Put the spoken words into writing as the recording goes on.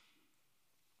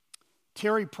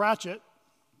Terry Pratchett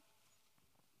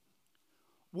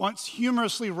once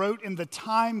humorously wrote in the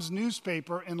Times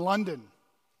newspaper in London,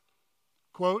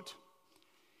 quote,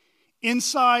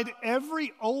 "Inside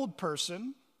every old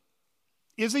person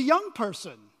is a young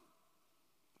person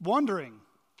wondering,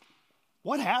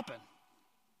 what happened?"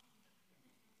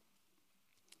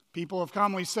 People have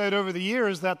commonly said over the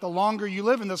years that the longer you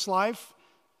live in this life,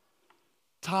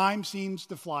 time seems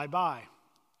to fly by.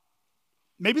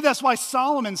 Maybe that's why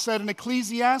Solomon said in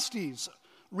Ecclesiastes,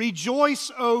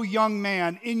 "Rejoice, O young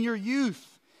man, in your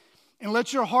youth, and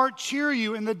let your heart cheer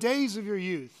you in the days of your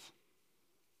youth.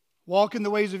 Walk in the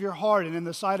ways of your heart and in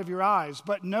the sight of your eyes.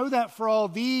 But know that for all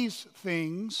these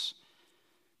things,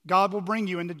 God will bring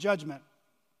you into judgment.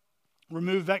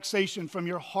 Remove vexation from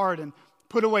your heart and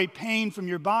put away pain from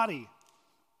your body.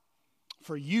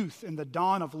 For youth and the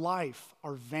dawn of life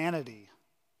are vanity.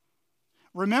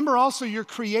 Remember also your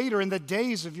Creator in the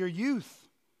days of your youth,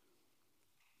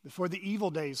 before the evil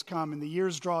days come and the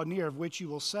years draw near, of which you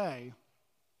will say,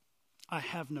 I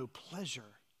have no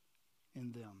pleasure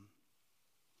in them."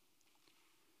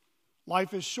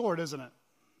 Life is short, isn't it?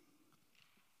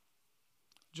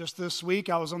 Just this week,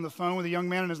 I was on the phone with a young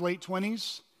man in his late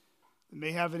 20s that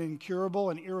may have an incurable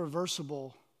and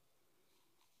irreversible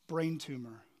brain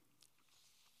tumor.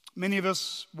 Many of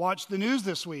us watched the news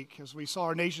this week as we saw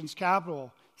our nation's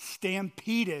capital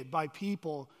stampeded by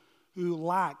people who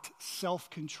lacked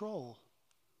self-control,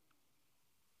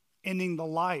 ending the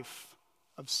life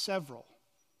of several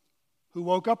who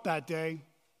woke up that day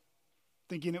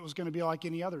thinking it was going to be like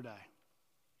any other day.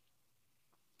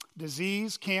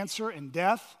 Disease, cancer, and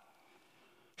death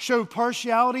show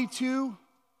partiality to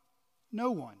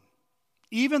no one,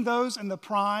 even those in the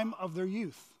prime of their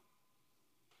youth.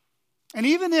 And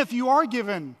even if you are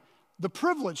given the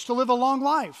privilege to live a long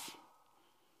life,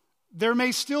 there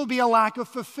may still be a lack of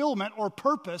fulfillment or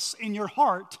purpose in your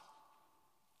heart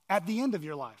at the end of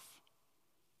your life.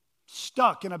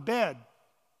 Stuck in a bed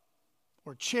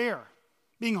or chair,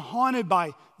 being haunted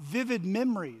by vivid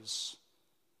memories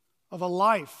of a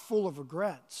life full of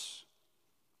regrets.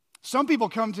 Some people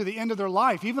come to the end of their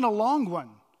life, even a long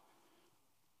one,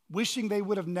 wishing they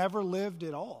would have never lived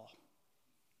at all.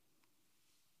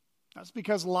 That's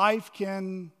because life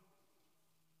can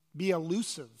be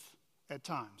elusive at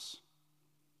times.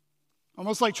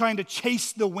 Almost like trying to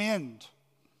chase the wind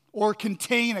or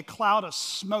contain a cloud of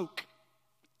smoke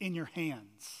in your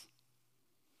hands.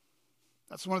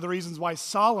 That's one of the reasons why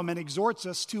Solomon exhorts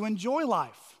us to enjoy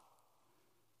life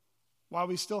while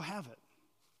we still have it.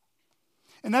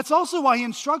 And that's also why he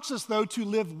instructs us, though, to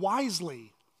live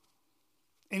wisely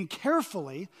and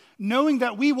carefully, knowing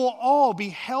that we will all be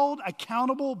held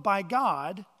accountable by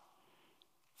God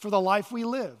for the life we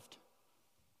lived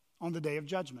on the day of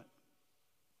judgment.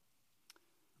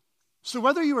 So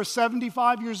whether you are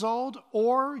 75 years old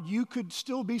or you could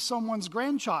still be someone's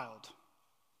grandchild,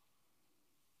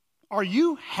 are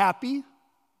you happy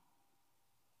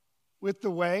with the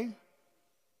way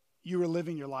you are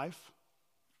living your life?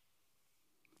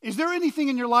 Is there anything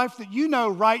in your life that you know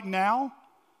right now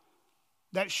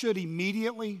that should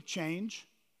immediately change?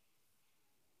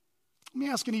 Let me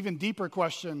ask an even deeper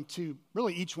question to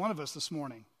really each one of us this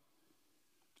morning.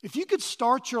 If you could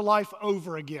start your life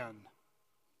over again,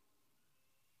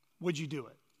 would you do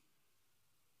it?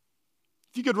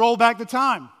 If you could roll back the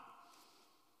time,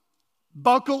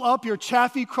 buckle up your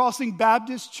Chaffee Crossing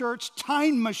Baptist Church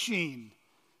time machine,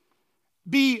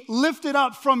 be lifted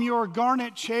up from your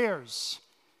garnet chairs,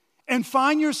 and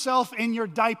find yourself in your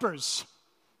diapers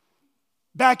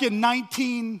back in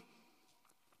 19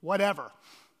 whatever.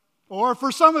 Or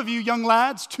for some of you young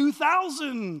lads,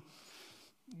 2000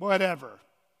 whatever.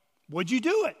 Would you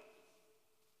do it?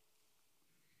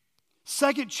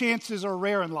 Second chances are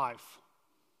rare in life.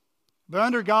 But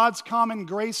under God's common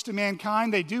grace to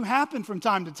mankind, they do happen from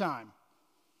time to time.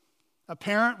 A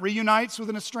parent reunites with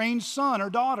an estranged son or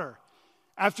daughter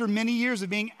after many years of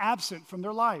being absent from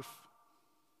their life.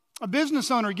 A business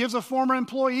owner gives a former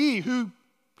employee who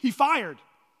he fired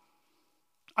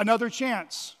another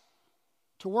chance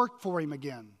to work for him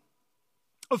again.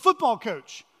 A football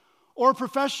coach or a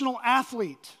professional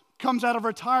athlete comes out of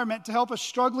retirement to help a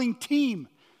struggling team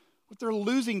with their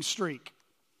losing streak,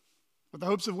 with the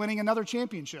hopes of winning another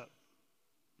championship.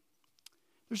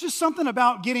 There's just something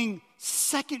about getting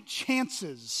second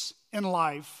chances in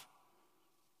life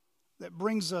that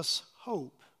brings us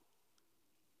hope.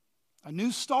 A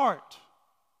new start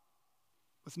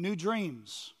with new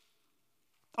dreams.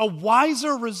 A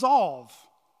wiser resolve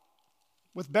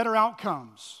with better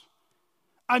outcomes.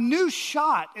 A new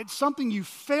shot at something you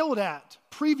failed at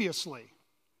previously,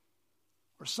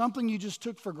 or something you just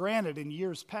took for granted in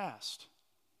years past.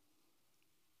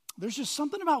 There's just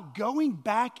something about going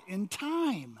back in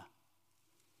time,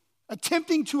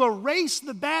 attempting to erase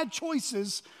the bad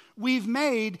choices we've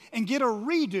made and get a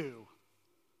redo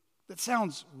that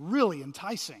sounds really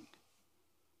enticing.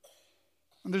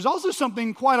 And there's also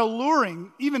something quite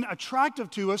alluring, even attractive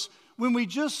to us, when we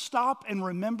just stop and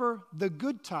remember the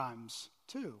good times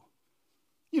too.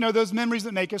 You know, those memories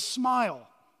that make us smile,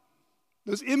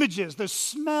 those images, those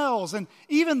smells, and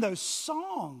even those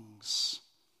songs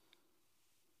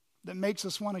that makes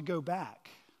us want to go back.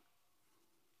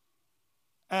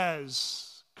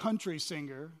 As country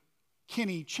singer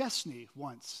Kenny Chesney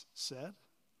once said,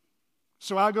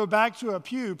 "So I go back to a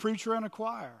pew, preacher and a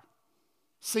choir,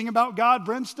 sing about God,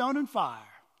 brimstone and fire,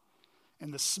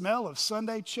 and the smell of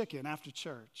Sunday chicken after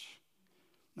church.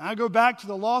 Now I go back to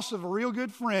the loss of a real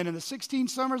good friend and the 16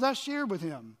 summers I shared with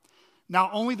him.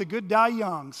 Now only the good die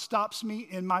young stops me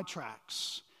in my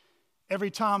tracks.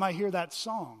 Every time I hear that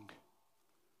song,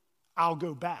 I'll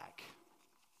go back.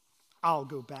 I'll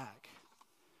go back."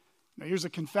 Now here's a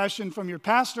confession from your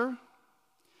pastor.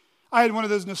 I had one of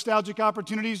those nostalgic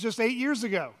opportunities just 8 years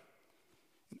ago.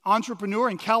 An entrepreneur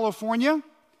in California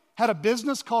had a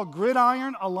business called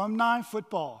Gridiron Alumni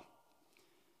Football.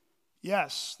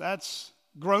 Yes, that's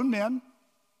grown men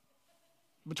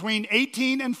between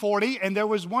 18 and 40, and there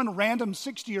was one random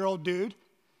 60-year-old dude.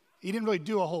 He didn't really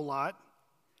do a whole lot.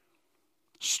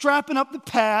 Strapping up the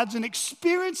pads and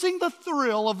experiencing the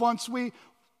thrill of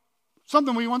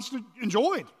something we once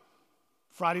enjoyed,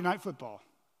 Friday night football.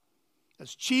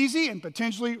 As cheesy and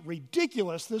potentially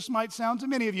ridiculous this might sound to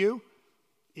many of you,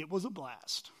 it was a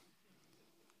blast.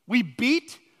 We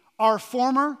beat our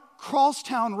former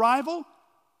crosstown rival,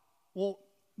 well,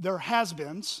 their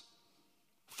has-beens,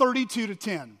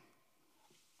 32-10.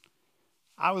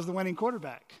 I was the winning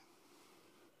quarterback.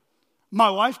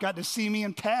 My wife got to see me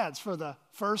in pads for the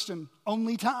first and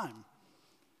only time.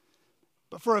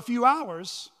 But for a few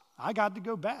hours, I got to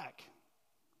go back.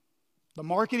 The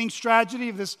marketing strategy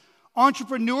of this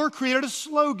entrepreneur created a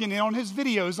slogan on his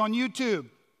videos on YouTube.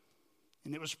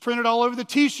 And it was printed all over the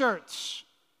t-shirts.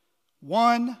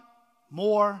 One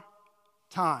more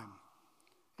time.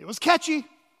 It was catchy.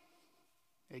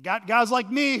 It got guys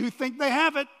like me who think they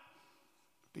have it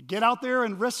to get out there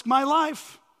and risk my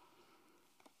life.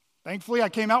 Thankfully, I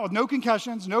came out with no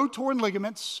concussions, no torn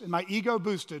ligaments, and my ego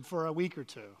boosted for a week or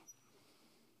two.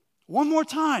 One more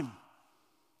time.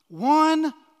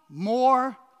 One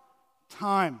more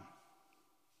time.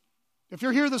 If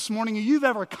you're here this morning and you've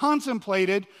ever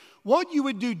contemplated what you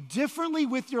would do differently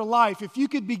with your life if you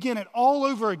could begin it all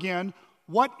over again,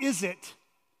 what is it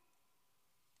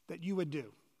that you would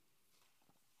do?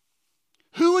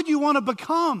 Who would you want to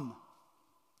become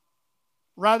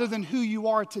rather than who you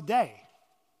are today?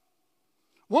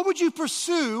 What would you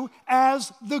pursue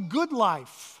as the good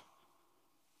life?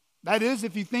 That is,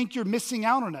 if you think you're missing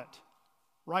out on it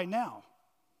right now.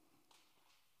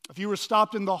 If you were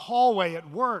stopped in the hallway at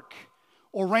work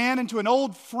or ran into an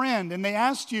old friend and they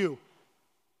asked you,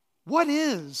 what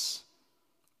is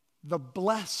the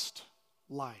blessed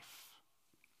life?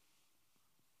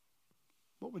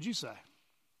 What would you say?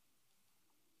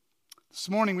 This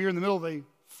morning we are in the middle of a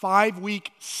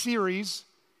 5-week series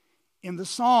in the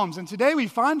Psalms. And today we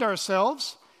find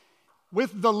ourselves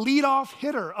with the leadoff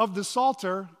hitter of the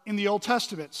Psalter in the Old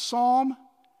Testament, Psalm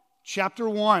chapter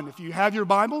 1. If you have your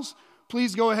Bibles,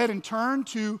 please go ahead and turn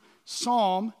to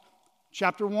Psalm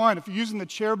chapter 1. If you're using the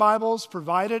chair Bibles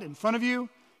provided in front of you,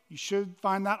 you should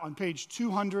find that on page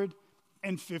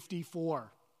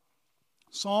 254.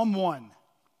 Psalm 1.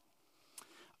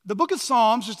 The book of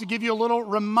Psalms, just to give you a little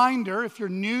reminder, if you're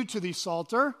new to the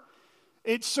Psalter,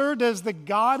 it served as the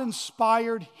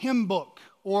God-inspired hymn book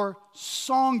or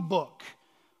song book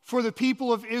for the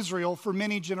people of Israel for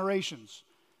many generations.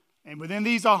 And within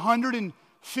these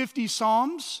 150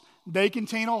 psalms, they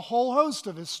contain a whole host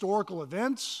of historical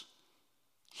events,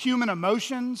 human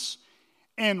emotions,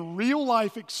 and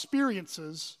real-life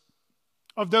experiences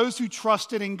of those who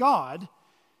trusted in God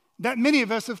that many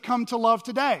of us have come to love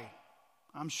today.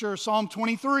 I'm sure Psalm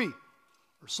 23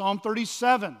 or Psalm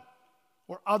 37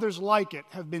 or others like it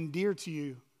have been dear to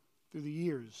you through the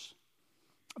years.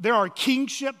 There are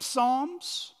kingship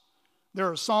psalms. There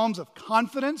are psalms of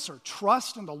confidence or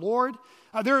trust in the Lord.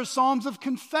 There are psalms of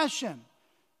confession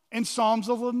and psalms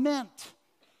of lament.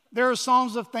 There are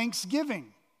psalms of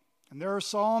thanksgiving, and there are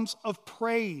psalms of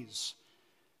praise.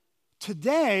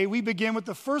 Today, we begin with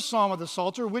the first psalm of the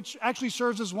Psalter, which actually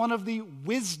serves as one of the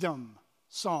wisdom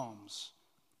psalms,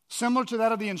 similar to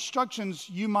that of the instructions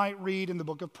you might read in the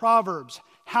book of Proverbs,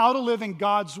 how to live in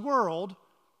God's world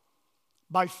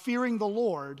by fearing the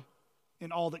Lord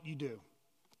in all that you do.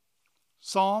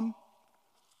 Psalm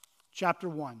chapter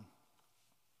 1.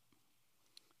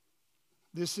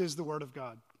 This is the word of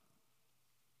God.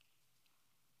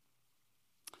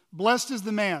 Blessed is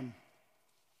the man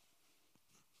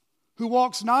who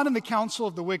walks not in the counsel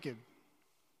of the wicked,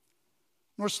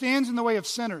 nor stands in the way of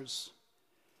sinners,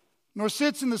 nor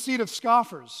sits in the seat of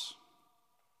scoffers.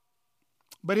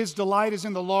 But his delight is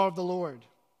in the law of the Lord,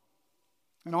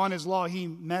 and on his law he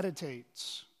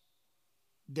meditates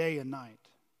day and night.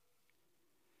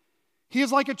 He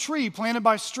is like a tree planted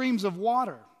by streams of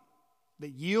water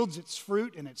that yields its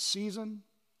fruit in its season,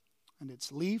 and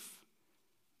its leaf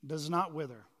does not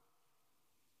wither.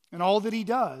 And all that he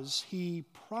does, he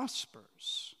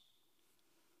prospers.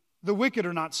 The wicked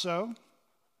are not so,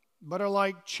 but are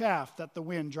like chaff that the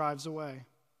wind drives away.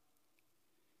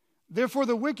 Therefore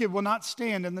the wicked will not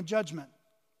stand in the judgment,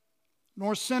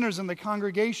 nor sinners in the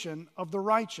congregation of the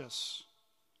righteous.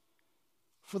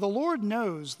 For the Lord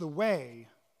knows the way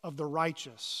of the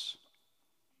righteous,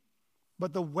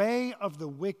 but the way of the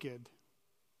wicked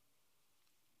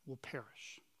will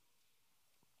perish.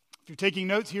 If you're taking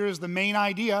notes, here is the main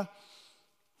idea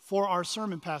for our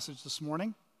sermon passage this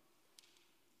morning.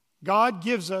 God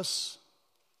gives us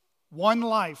one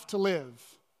life to live,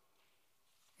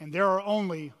 and there are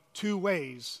only two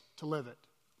ways to live it.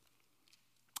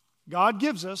 God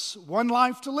gives us one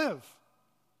life to live,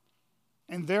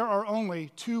 and there are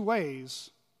only two ways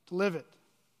to live it.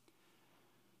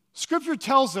 Scripture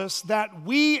tells us that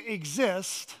we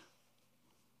exist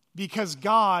because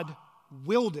God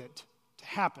willed it to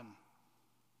happen.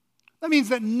 That means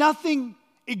that nothing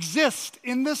exists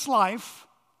in this life,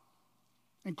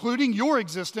 including your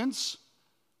existence,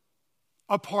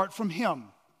 apart from Him.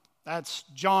 That's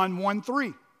John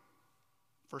 1:3,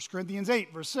 1 Corinthians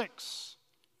 8, verse 6,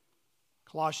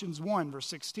 Colossians 1, verse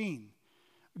 16.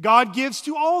 God gives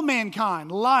to all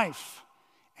mankind life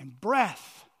and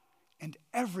breath and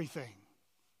everything.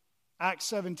 Acts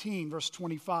 17, verse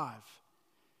 25.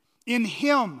 In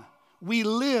Him we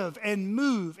live and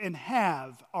move and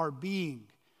have our being.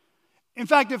 In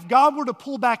fact, if God were to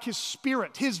pull back His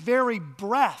Spirit, His very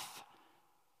breath,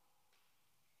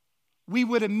 we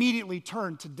would immediately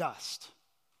turn to dust.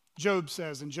 Job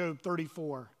says in Job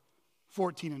 34,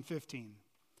 14 and 15.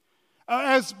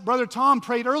 As Brother Tom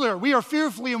prayed earlier, we are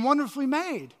fearfully and wonderfully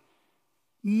made,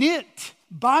 knit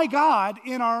by God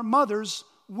in our mother's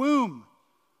womb.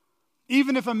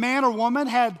 Even if a man or woman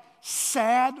had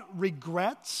sad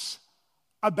regrets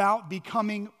about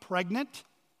becoming pregnant,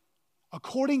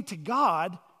 according to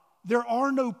God, there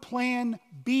are no plan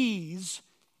Bs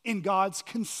in God's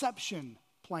conception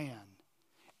plan.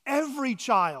 Every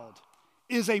child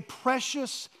is a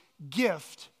precious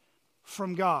gift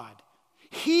from God.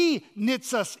 He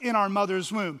knits us in our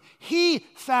mother's womb. He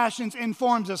fashions and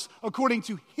forms us according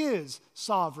to His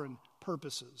sovereign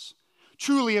purposes.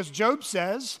 Truly, as Job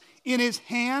says, in His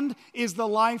hand is the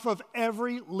life of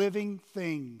every living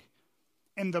thing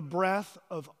and the breath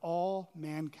of all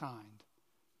mankind.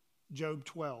 Job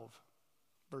 12,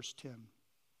 verse 10.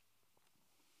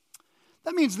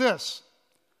 That means this: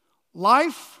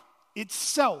 life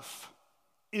itself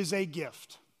is a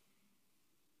gift.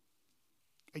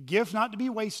 A gift not to be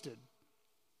wasted.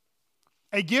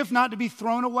 A gift not to be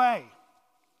thrown away.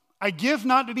 A gift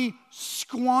not to be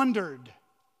squandered,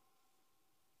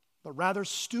 but rather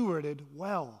stewarded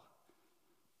well.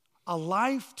 A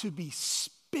life to be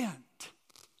spent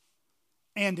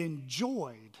and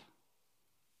enjoyed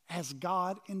as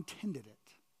God intended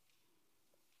it.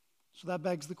 So that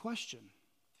begs the question: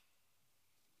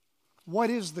 what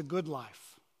is the good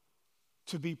life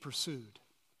to be pursued?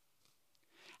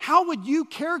 How would you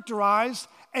characterize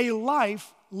a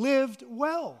life lived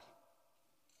well?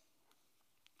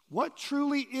 What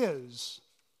truly is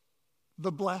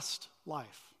the blessed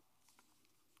life?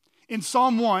 In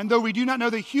Psalm 1, though we do not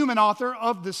know the human author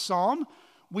of this psalm,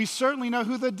 we certainly know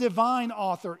who the divine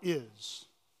author is.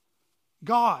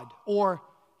 God, or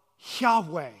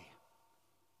Yahweh,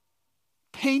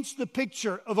 paints the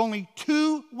picture of only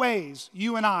two ways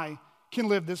you and I can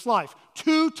live this life.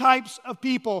 Two types of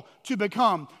people to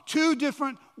become. Two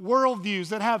different worldviews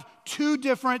that have two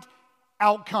different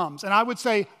outcomes. And I would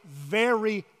say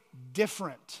very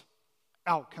different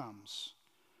outcomes.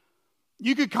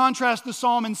 You could contrast the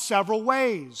psalm in several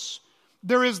ways.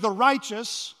 There is the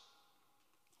righteous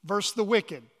versus the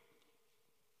wicked.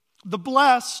 The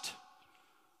blessed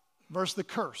versus the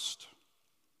cursed.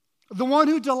 The one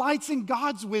who delights in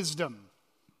God's wisdom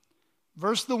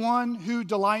versus the one who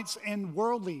delights in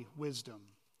worldly wisdom.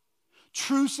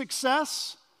 True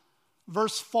success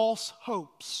versus false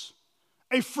hopes.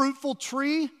 A fruitful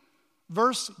tree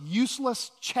versus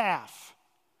useless chaff.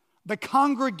 The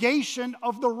congregation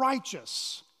of the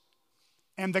righteous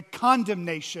and the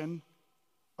condemnation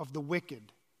of the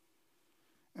wicked.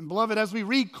 And beloved, as we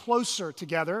read closer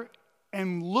together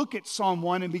and look at Psalm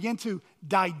 1 and begin to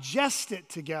digest it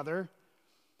together,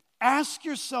 ask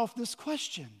yourself this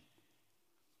question: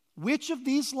 which of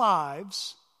these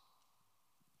lives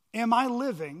am I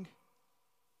living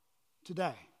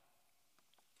today?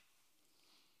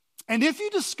 And if you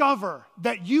discover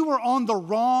that you are on the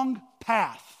wrong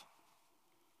path,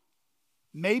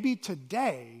 maybe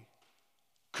today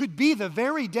could be the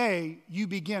very day you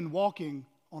begin walking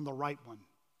on the right one.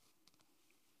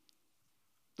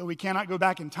 Though we cannot go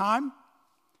back in time,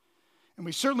 and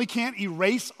we certainly can't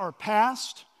erase our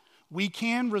past, we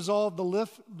can resolve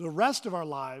the rest of our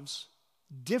lives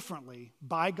differently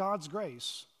by God's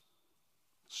grace,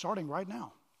 starting right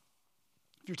now.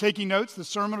 If you're taking notes, the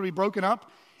sermon will be broken up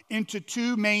into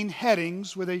two main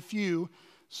headings with a few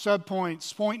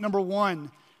subpoints. Point number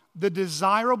 1, the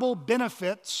desirable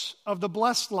benefits of the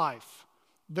blessed life.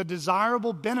 The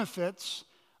desirable benefits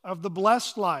of the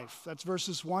blessed life. That's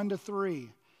verses 1 to 3.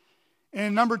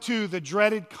 And number 2, the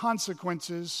dreaded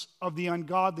consequences of the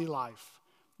ungodly life.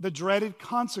 The dreaded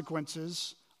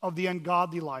consequences of the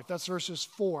ungodly life. That's verses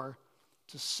 4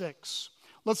 to 6.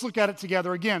 Let's look at it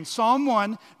together again. Psalm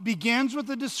 1 begins with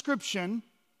a description,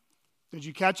 did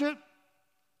you catch it?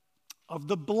 Of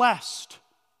the blessed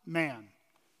man.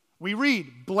 We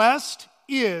read, blessed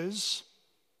is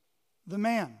the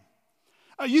man.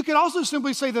 You could also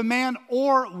simply say the man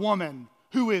or woman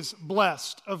who is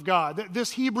blessed of God.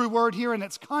 This Hebrew word here in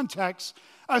its context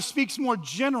speaks more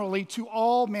generally to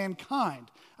all mankind,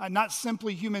 not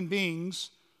simply human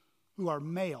beings who are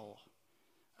male.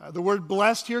 The word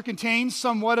blessed here contains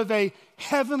somewhat of a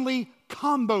heavenly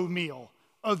combo meal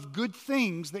of good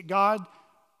things that God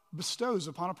bestows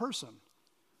upon a person.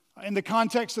 In the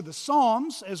context of the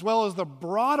Psalms, as well as the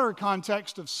broader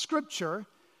context of Scripture,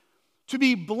 to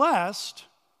be blessed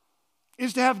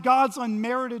is to have God's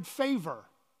unmerited favor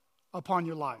upon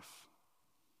your life,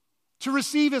 to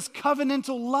receive His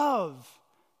covenantal love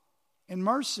and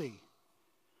mercy,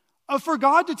 for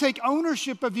God to take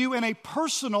ownership of you in a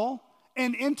personal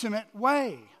and intimate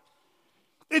way.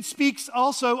 It speaks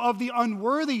also of the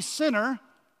unworthy sinner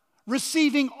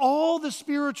receiving all the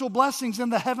spiritual blessings in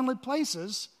the heavenly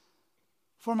places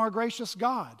from our gracious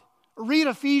God. Read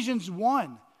Ephesians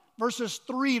 1, verses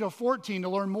 3 to 14 to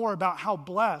learn more about how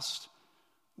blessed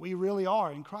we really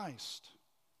are in Christ.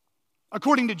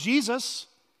 According to Jesus,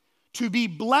 to be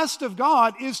blessed of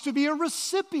God is to be a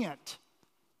recipient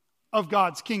of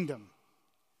God's kingdom.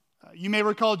 You may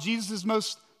recall Jesus'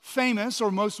 most famous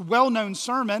or most well-known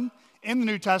sermon in the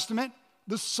New Testament,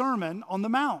 the Sermon on the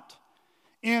Mount.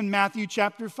 In Matthew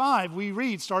chapter 5, we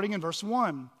read, starting in verse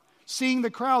 1, seeing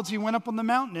the crowds, he went up on the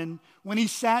mountain, and when he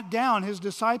sat down, his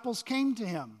disciples came to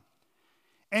him.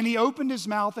 And he opened his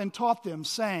mouth and taught them,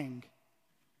 saying,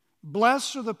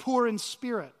 blessed are the poor in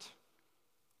spirit,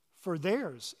 for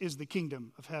theirs is the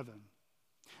kingdom of heaven.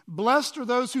 Blessed are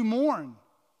those who mourn,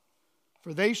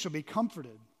 for they shall be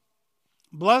comforted.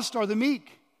 Blessed are the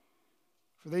meek,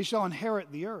 for they shall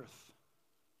inherit the earth.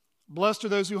 Blessed are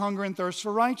those who hunger and thirst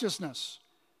for righteousness,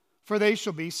 for they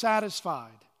shall be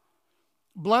satisfied.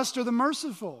 Blessed are the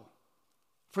merciful,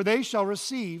 for they shall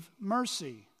receive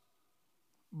mercy.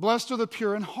 Blessed are the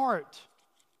pure in heart,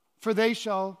 for they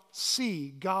shall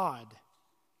see God.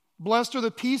 Blessed are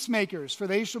the peacemakers, for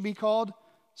they shall be called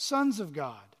sons of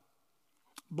God.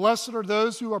 Blessed are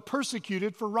those who are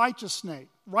persecuted for righteousness'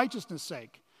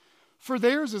 sake, for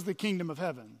theirs is the kingdom of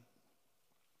heaven.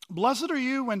 Blessed are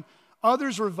you when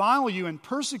others revile you and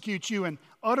persecute you and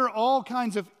utter all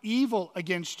kinds of evil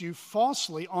against you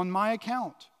falsely on my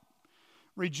account.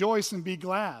 Rejoice and be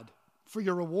glad, for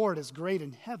your reward is great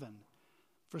in heaven,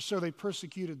 for so they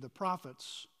persecuted the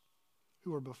prophets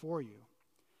who were before you.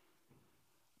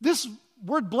 This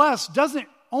word blessed doesn't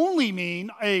only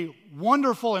mean a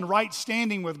wonderful and right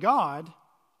standing with God,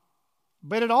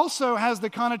 but it also has the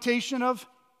connotation of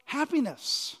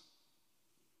happiness.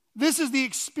 This is the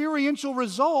experiential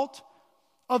result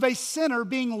of a sinner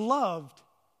being loved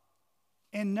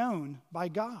and known by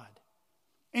God.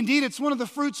 Indeed, it's one of the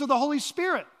fruits of the Holy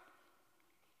Spirit,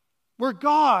 where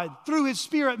God, through His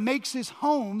Spirit, makes His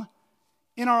home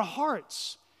in our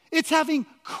hearts. It's having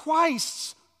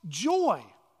Christ's joy,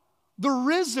 the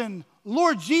risen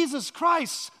Lord Jesus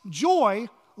Christ's joy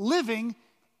living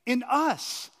in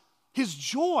us. His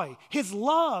joy, His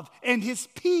love, and His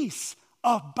peace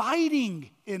abiding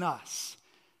in us.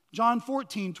 John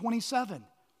 14:27,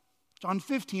 John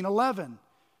 15:11,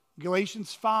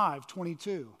 Galatians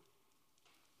 5:22.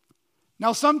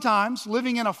 Now sometimes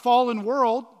living in a fallen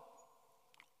world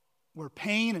where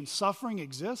pain and suffering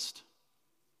exist,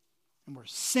 and we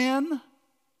sin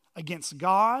against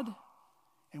God,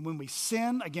 and when we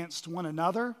sin against one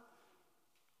another,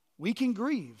 we can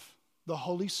grieve the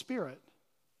Holy Spirit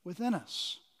within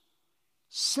us.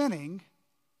 Sinning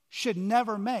should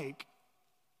never make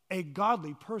a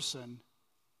godly person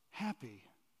happy.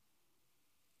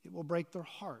 It will break their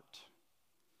heart.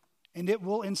 And it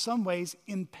will, in some ways,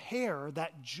 impair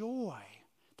that joy,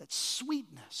 that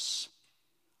sweetness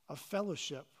of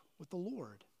fellowship with the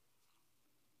Lord.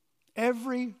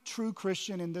 Every true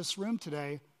Christian in this room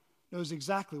today knows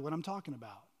exactly what I'm talking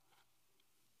about.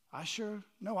 I sure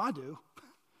know I do.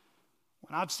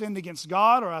 When I've sinned against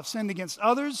God, or I've sinned against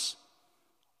others,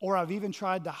 or I've even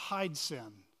tried to hide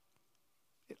sin,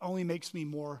 it only makes me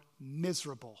more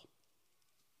miserable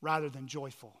rather than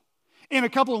joyful. In a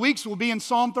couple of weeks, we'll be in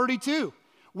Psalm 32,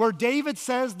 where David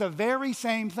says the very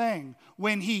same thing.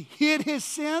 When he hid his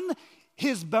sin,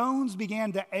 his bones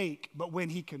began to ache. But when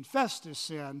he confessed his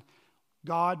sin,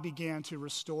 God began to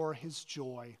restore his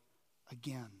joy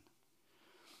again.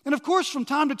 And of course, from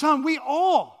time to time, we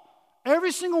all,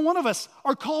 every single one of us,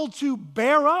 are called to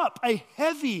bear up a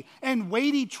heavy and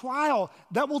weighty trial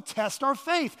that will test our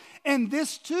faith. And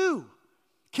this too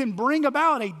can bring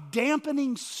about a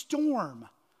dampening storm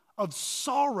of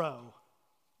sorrow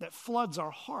that floods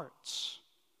our hearts.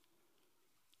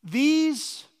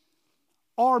 These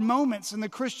are moments in the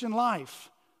Christian life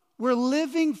where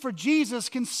living for Jesus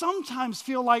can sometimes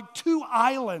feel like two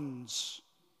islands,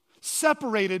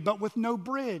 separated but with no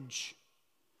bridge.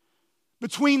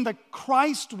 Between the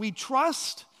Christ we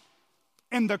trust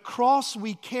and the cross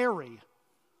we carry,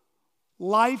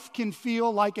 life can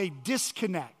feel like a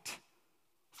disconnect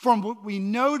from what we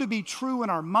know to be true in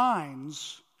our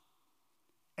minds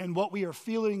and what we are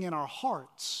feeling in our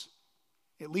hearts,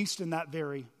 at least in that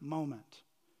very moment.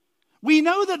 We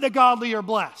know that the godly are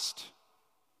blessed.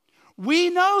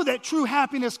 We know that true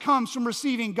happiness comes from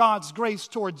receiving God's grace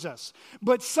towards us.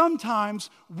 But sometimes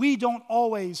we don't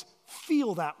always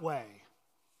feel that way,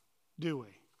 do we?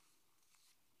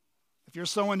 If you're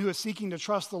someone who is seeking to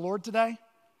trust the Lord today,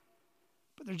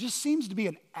 but there just seems to be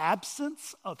an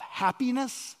absence of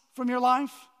happiness from your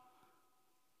life,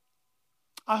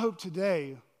 I hope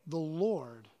today the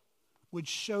Lord would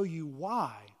show you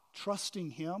why trusting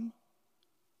Him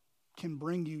can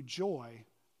bring you joy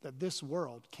that this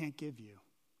world can't give you.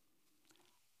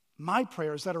 My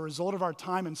prayer is that a result of our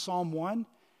time in Psalm 1,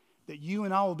 that you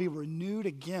and I will be renewed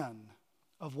again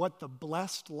of what the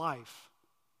blessed life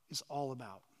is all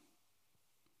about.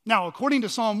 Now, according to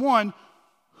Psalm 1,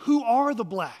 who are the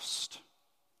blessed?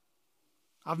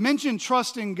 I've mentioned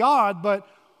trust in God, but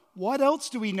what else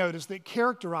do we notice that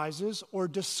characterizes or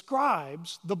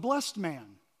describes the blessed man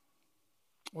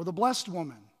or the blessed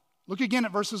woman? Look again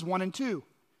at verses 1 and 2.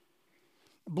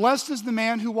 Blessed is the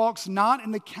man who walks not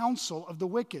in the counsel of the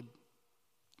wicked,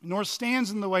 nor stands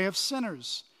in the way of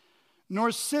sinners,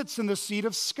 nor sits in the seat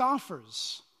of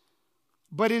scoffers.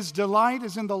 But his delight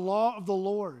is in the law of the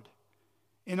Lord,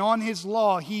 and on his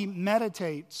law he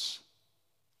meditates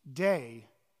day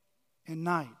and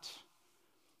night.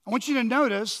 I want you to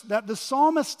notice that the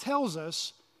psalmist tells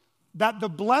us that the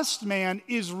blessed man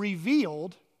is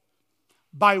revealed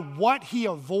by what he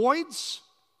avoids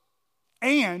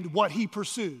and what he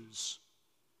pursues,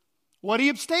 what he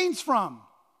abstains from,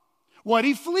 what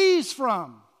he flees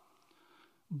from,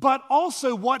 but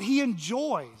also what he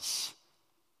enjoys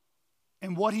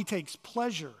and what he takes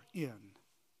pleasure in.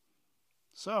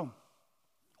 So,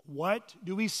 what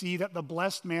do we see that the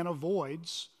blessed man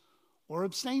avoids or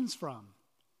abstains from?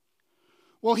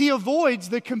 Well, he avoids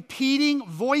the competing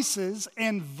voices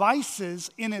and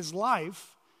vices in his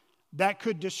life that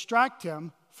could distract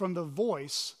him from the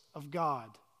voice of God.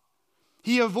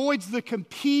 He avoids the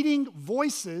competing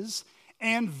voices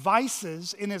and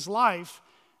vices in his life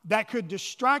that could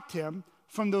distract him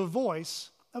from the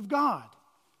voice of God.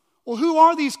 Well, who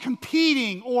are these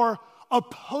competing or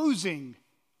opposing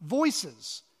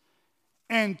voices?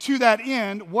 And to that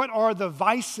end, what are the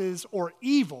vices or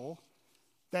evil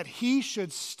that he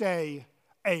should stay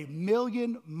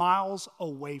 1,000,000 miles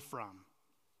away from?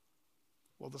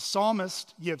 Well, the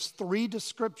psalmist gives 3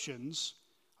 descriptions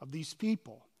of these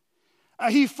people.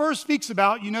 He first speaks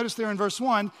about, you notice there in verse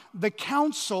 1, the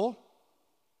counsel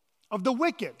of the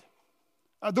wicked.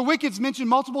 The wicked's mentioned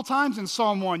multiple times in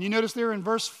Psalm 1. You notice there in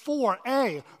verse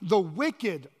 4a, the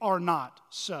wicked are not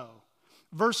so.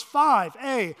 Verse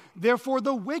 5a, therefore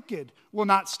the wicked will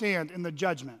not stand in the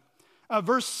judgment.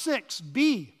 Verse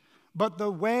 6b, but the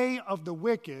way of the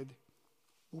wicked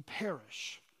will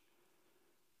perish.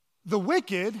 The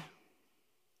wicked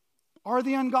are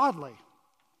the ungodly.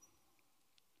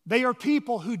 They are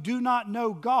people who do not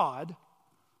know God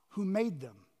who made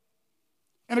them.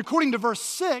 And according to verse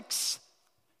 6,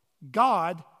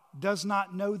 God does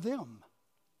not know them,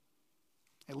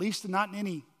 at least not in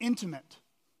any intimate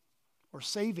or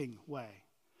saving way.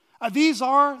 These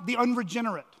are the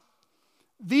unregenerate.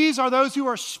 These are those who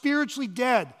are spiritually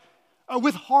dead,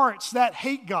 with hearts that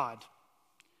hate God.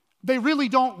 They really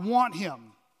don't want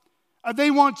him.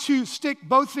 They want to stick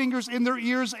both fingers in their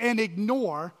ears and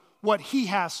ignore what he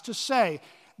has to say.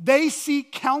 They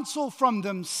seek counsel from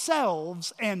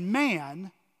themselves and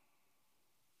man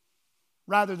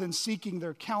rather than seeking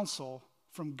their counsel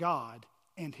from God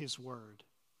and his word.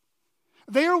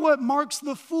 They are what marks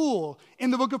the fool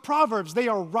in the book of Proverbs. They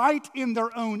are right in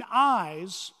their own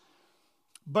eyes,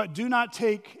 but do not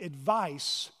take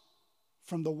advice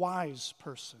from the wise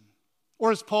person.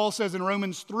 Or as Paul says in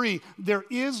Romans 3, there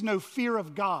is no fear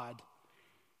of God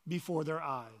before their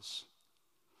eyes.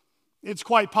 It's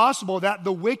quite possible that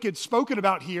the wicked spoken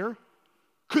about here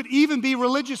could even be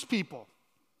religious people.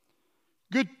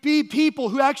 Could be people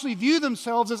who actually view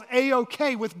themselves as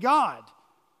A-OK with God.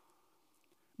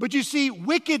 But you see,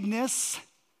 wickedness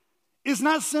is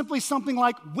not simply something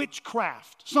like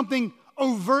witchcraft, something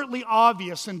overtly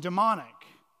obvious and demonic.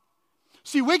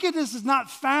 See, wickedness is not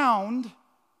found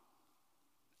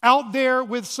out there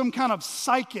with some kind of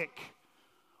psychic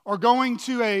or going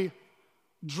to a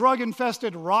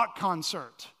drug-infested rock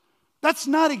concert. That's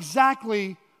not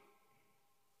exactly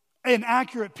an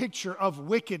accurate picture of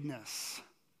wickedness.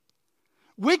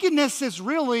 Wickedness is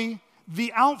really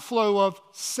the outflow of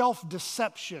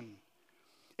self-deception.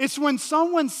 It's when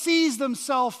someone sees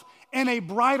themselves in a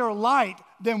brighter light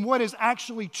than what is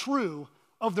actually true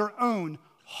of their own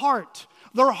heart.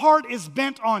 Their heart is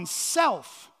bent on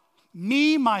self,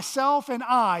 me, myself, and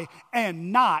I,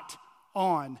 and not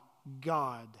on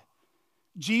God.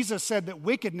 Jesus said that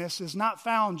wickedness is not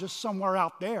found just somewhere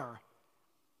out there,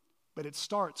 but it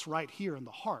starts right here in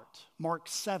the heart. Mark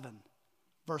 7,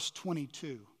 verse 22.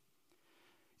 You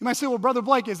might say, well, Brother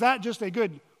Blake, is that just a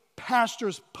good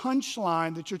pastor's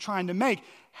punchline that you're trying to make?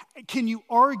 Can you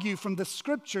argue from the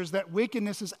scriptures that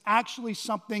wickedness is actually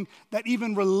something that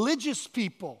even religious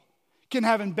people can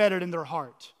have embedded in their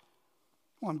heart?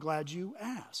 Well, I'm glad you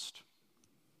asked.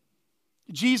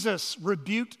 Jesus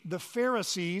rebuked the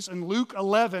Pharisees in Luke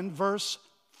 11, verse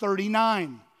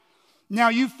 39. Now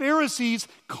you Pharisees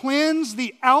cleanse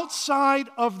the outside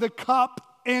of the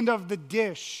cup and of the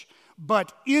dish,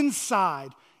 but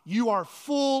inside you are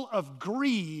full of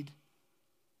greed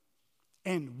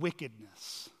and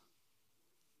wickedness.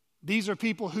 These are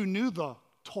people who knew the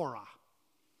Torah.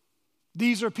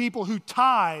 These are people who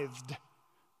tithed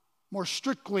more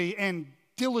strictly and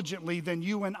diligently than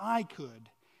you and I could.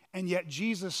 And yet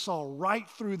Jesus saw right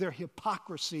through their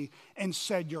hypocrisy and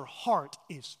said, your heart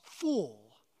is full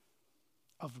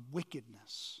of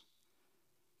wickedness.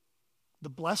 The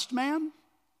blessed man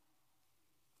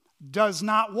does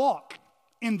not walk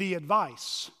in the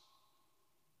advice,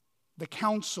 the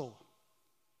counsel,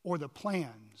 or the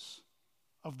plans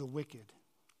of the wicked.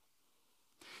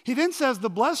 He then says the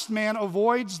blessed man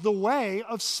avoids the way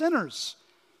of sinners.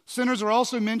 Sinners are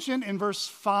also mentioned in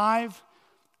verse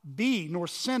 5b, nor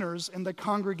sinners in the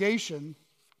congregation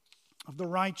of the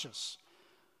righteous.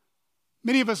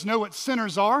 Many of us know what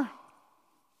sinners are.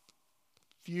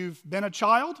 If you've been a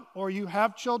child or you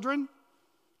have children,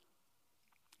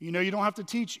 you know you don't have to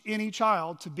teach any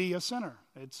child to be a sinner.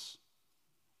 It's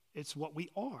what we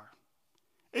are.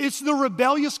 It's the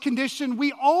rebellious condition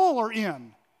we all are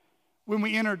in when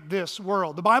we entered this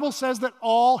world. The Bible says that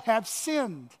all have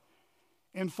sinned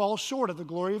and fall short of the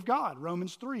glory of God.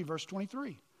 Romans 3, verse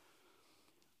 23.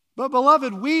 But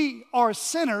beloved, we are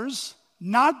sinners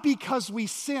not because we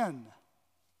sin.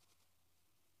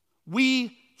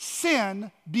 We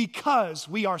sin because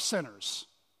we are sinners.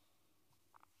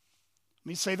 Let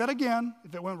me say that again,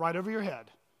 if it went right over your head.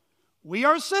 We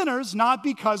are sinners not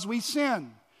because we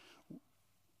sin.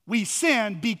 We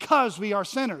sin because we are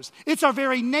sinners. It's our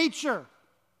very nature.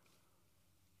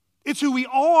 It's who we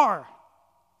are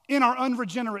in our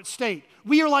unregenerate state.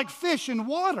 We are like fish in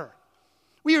water.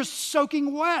 We are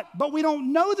soaking wet, but we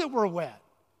don't know that we're wet.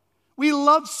 We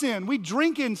love sin. We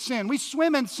drink in sin. We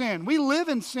swim in sin. We live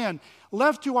in sin.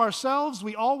 Left to ourselves,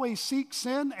 we always seek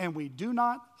sin, and we do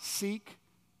not seek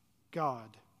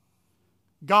God.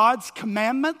 God's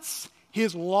commandments,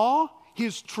 His law,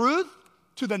 His truth,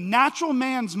 to the natural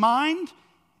man's mind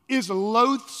is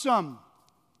loathsome.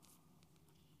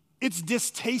 It's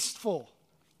distasteful.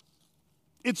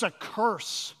 It's a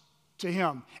curse to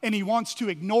him, and he wants to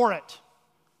ignore it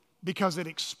because it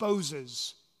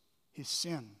exposes his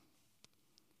sin.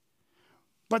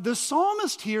 But the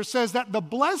psalmist here says that the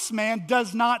blessed man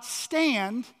does not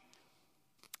stand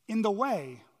in the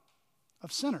way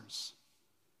of sinners.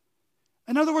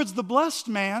 In other words, the blessed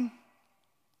man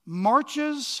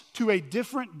marches to a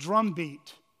different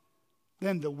drumbeat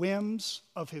than the whims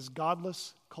of his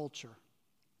godless culture.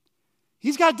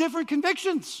 He's got different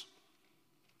convictions.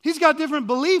 He's got different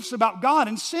beliefs about God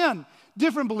and sin,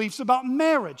 different beliefs about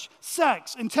marriage,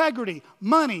 sex, integrity,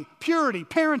 money, purity,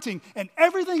 parenting, and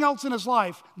everything else in his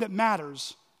life that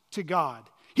matters to God.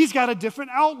 He's got a different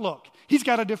outlook. He's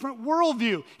got a different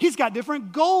worldview. He's got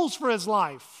different goals for his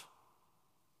life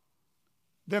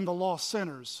than the lost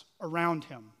sinners around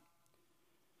him.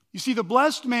 You see, the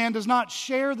blessed man does not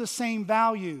share the same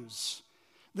values,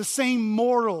 the same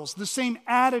morals, the same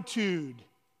attitude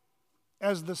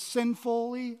as the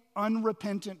sinfully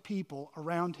unrepentant people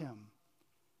around him.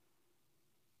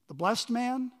 The blessed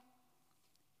man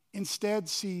instead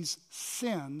sees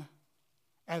sin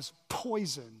as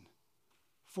poison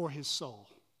for his soul,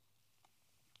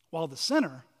 while the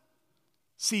sinner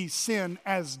sees sin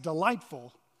as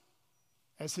delightful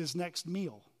as his next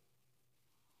meal.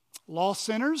 Lost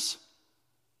sinners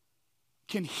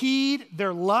can heed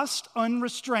their lust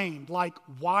unrestrained like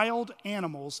wild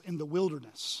animals in the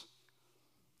wilderness.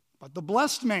 But the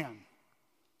blessed man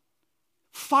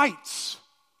fights,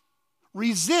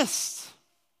 resists,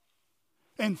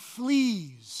 and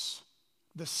flees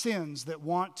the sins that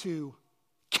want to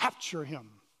capture him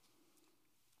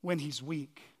when he's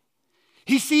weak.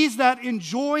 He sees that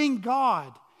enjoying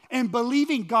God and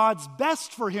believing God's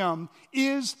best for him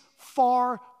is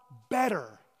far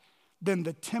better than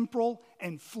the temporal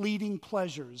and fleeting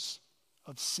pleasures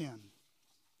of sin.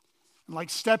 And like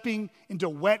stepping into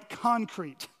wet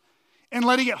concrete and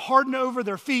letting it harden over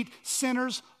their feet,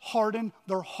 sinners harden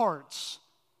their hearts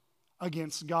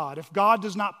against God. If God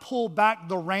does not pull back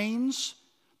the reins,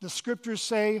 the scriptures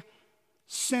say,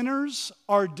 sinners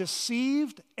are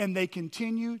deceived and they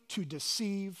continue to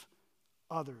deceive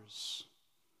others.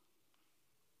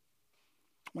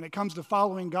 When it comes to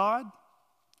following God,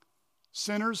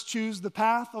 sinners choose the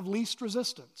path of least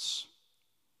resistance.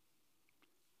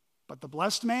 But the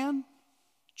blessed man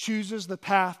chooses the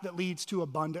path that leads to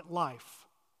abundant life,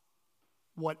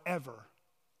 whatever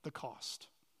the cost.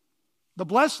 The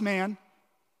blessed man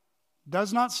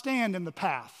does not stand in the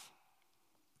path,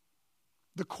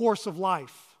 the course of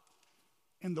life,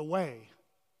 in the way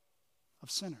of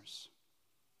sinners.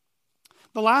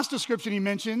 The last description he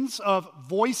mentions of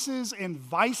voices and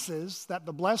vices that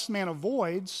the blessed man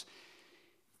avoids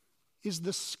is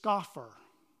the scoffer.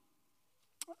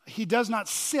 He does not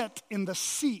sit in the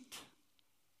seat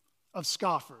of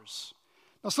scoffers.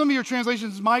 Now, some of your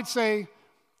translations might say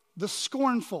the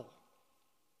scornful.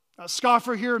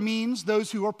 Scoffer here means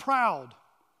those who are proud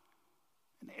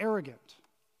and arrogant.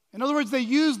 In other words, they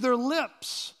use their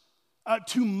lips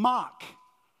to mock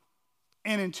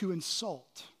and to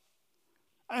insult.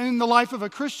 In the life of a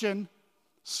Christian,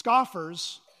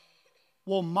 scoffers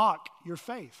will mock your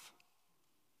faith.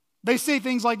 They say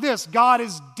things like this: God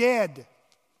is dead.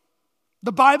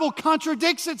 The Bible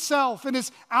contradicts itself and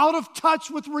is out of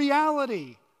touch with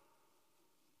reality.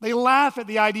 They laugh at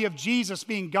the idea of Jesus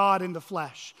being God in the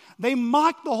flesh. They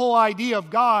mock the whole idea of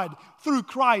God through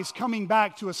Christ coming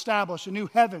back to establish a new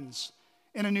heavens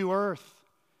and a new earth.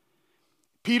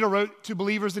 Peter wrote to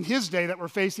believers in his day that were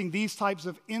facing these types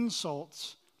of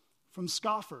insults from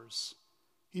scoffers.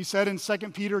 He said in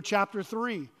 2 Peter chapter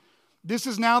 3, "This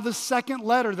is now the second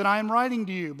letter that I am writing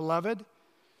to you, beloved.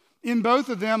 In both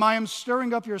of them I am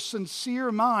stirring up your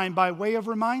sincere mind by way of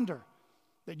reminder,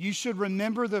 that you should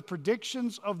remember the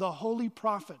predictions of the holy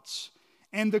prophets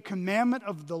and the commandment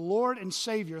of the Lord and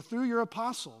Savior through your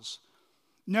apostles,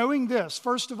 knowing this,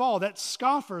 first of all, that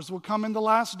scoffers will come in the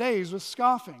last days with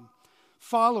scoffing,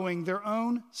 following their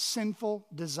own sinful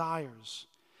desires.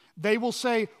 They will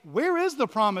say, 'Where is the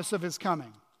promise of his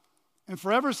coming?' And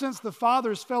for ever since the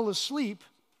fathers fell asleep,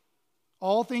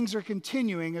 all things are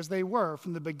continuing as they were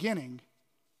from the beginning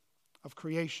of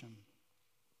creation."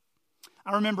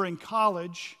 I remember in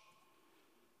college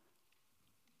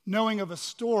knowing of a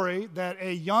story that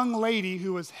a young lady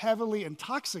who was heavily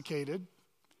intoxicated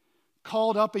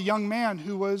called up a young man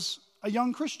who was a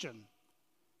young Christian.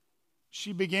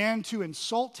 She began to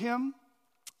insult him,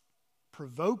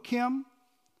 provoke him,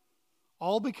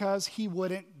 all because he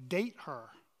wouldn't date her.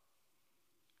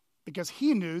 Because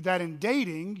he knew that in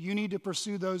dating, you need to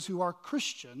pursue those who are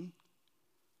Christian,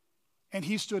 and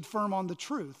he stood firm on the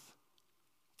truth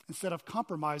instead of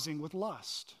compromising with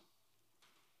lust.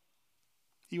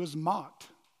 He was mocked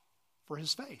for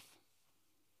his faith.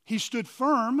 He stood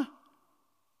firm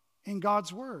in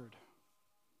God's word.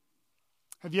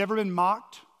 Have you ever been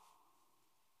mocked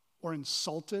or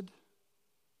insulted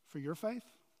for your faith?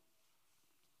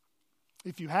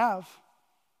 If you have,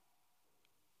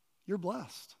 you're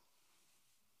blessed.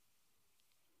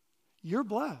 You're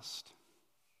blessed.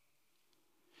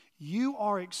 You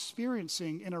are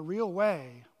experiencing in a real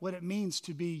way what it means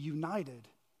to be united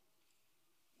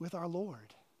with our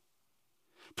Lord.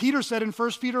 Peter said in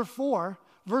 1 Peter 4,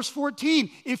 verse 14,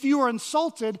 if you are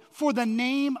insulted for the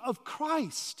name of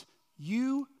Christ,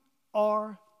 you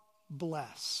are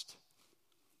blessed,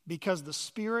 because the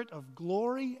Spirit of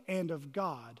glory and of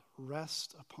God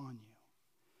rests upon you.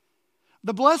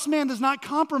 The blessed man does not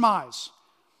compromise.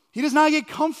 He does not get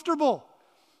comfortable.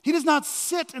 He does not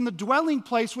sit in the dwelling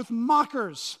place with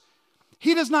mockers.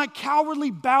 He does not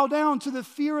cowardly bow down to the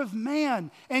fear of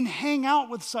man and hang out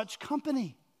with such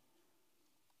company.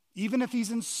 Even if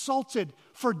he's insulted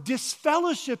for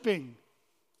disfellowshipping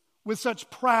with such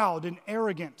proud and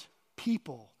arrogant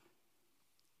people,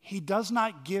 he does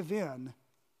not give in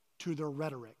to their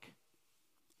rhetoric.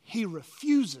 He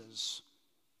refuses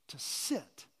to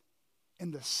sit in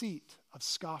the seat of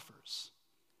scoffers.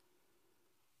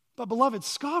 But beloved,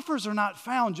 scoffers are not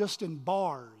found just in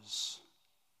bars.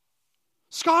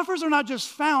 Scoffers are not just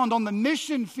found on the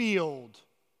mission field.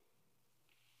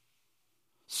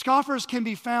 Scoffers can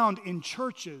be found in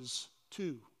churches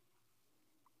too.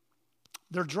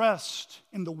 They're dressed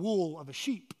in the wool of a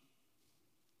sheep,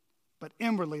 but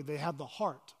inwardly they have the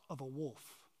heart of a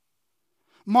wolf.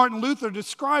 Martin Luther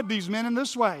described these men in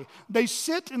this way. They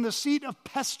sit in the seat of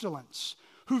pestilence,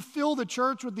 who fill the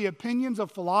church with the opinions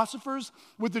of philosophers,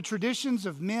 with the traditions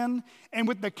of men, and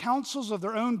with the counsels of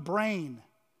their own brain,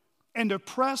 and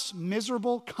oppress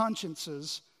miserable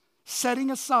consciences,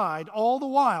 setting aside all the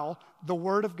while the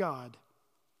word of God,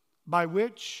 by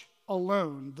which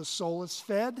alone the soul is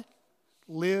fed,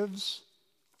 lives,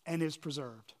 and is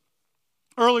preserved.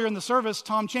 Earlier in the service,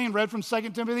 Tom Chain read from 2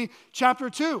 Timothy chapter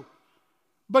 2.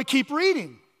 But keep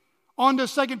reading. On to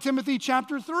 2 Timothy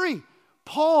chapter 3.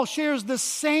 Paul shares the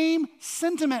same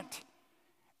sentiment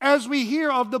as we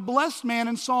hear of the blessed man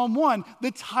in Psalm 1,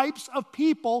 the types of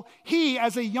people he,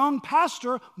 as a young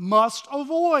pastor, must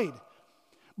avoid.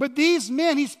 But these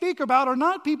men he speaks about are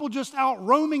not people just out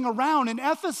roaming around in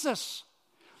Ephesus.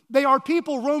 They are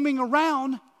people roaming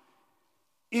around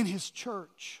in his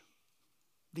church.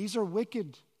 These are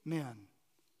wicked men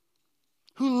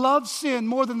who love sin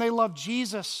more than they love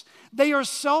Jesus. They are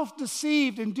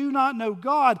self-deceived and do not know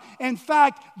God. In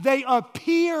fact, they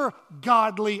appear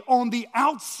godly on the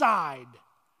outside,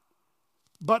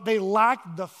 but they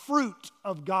lack the fruit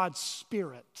of God's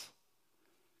Spirit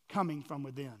coming from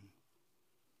within.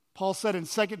 Paul said in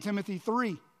 2 Timothy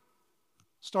 3,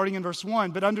 starting in verse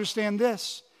 1, but understand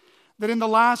this, that in the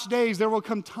last days there will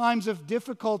come times of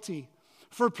difficulty,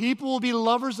 for people will be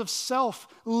lovers of self,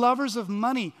 lovers of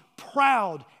money,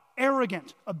 proud,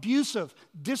 arrogant, abusive,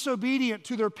 disobedient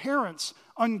to their parents,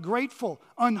 ungrateful,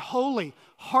 unholy,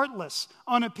 heartless,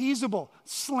 unappeasable,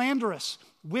 slanderous,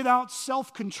 without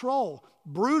self-control,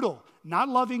 brutal, not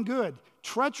loving good,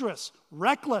 treacherous,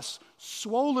 reckless,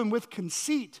 swollen with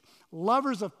conceit,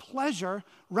 lovers of pleasure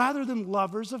rather than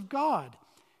lovers of God,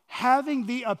 having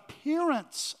the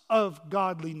appearance of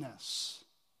godliness,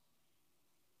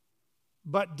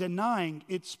 but denying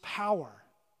its power.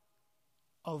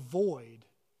 Avoid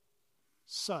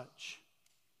such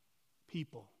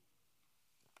people.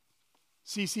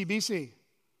 CCBC,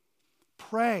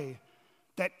 pray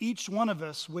that each one of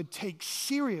us would take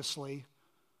seriously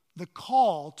the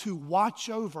call to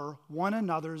watch over one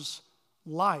another's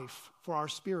life for our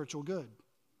spiritual good.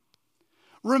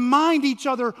 Remind each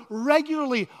other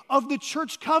regularly of the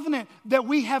church covenant that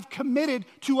we have committed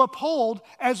to uphold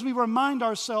as we remind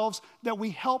ourselves that we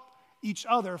help each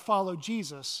other follow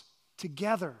Jesus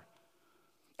together.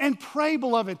 And pray,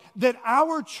 beloved, that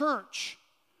our church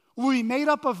will be made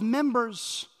up of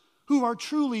members who are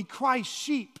truly Christ's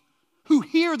sheep, who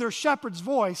hear their shepherd's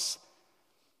voice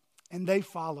and they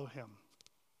follow him.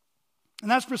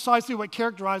 And that's precisely what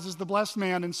characterizes the blessed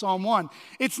man in Psalm 1.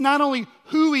 It's not only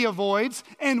who he avoids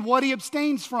and what he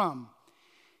abstains from,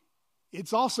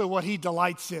 it's also what he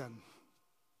delights in.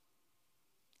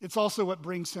 It's also what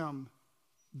brings him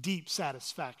deep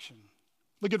satisfaction.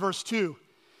 Look at verse 2.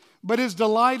 But his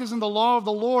delight is in the law of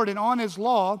the Lord, and on his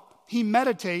law he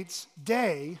meditates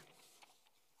day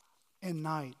and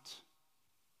night.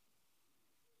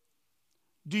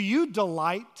 Do you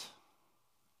delight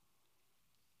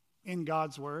in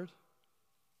God's word?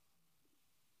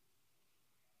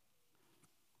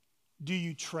 Do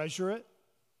you treasure it?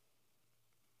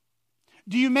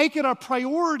 Do you make it a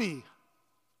priority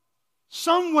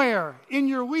somewhere in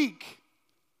your week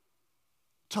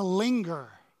to linger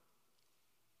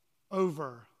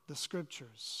over the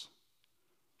scriptures?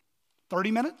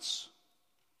 30 minutes?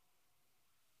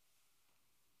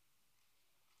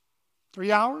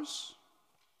 3 hours?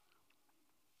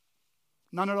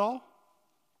 None at all?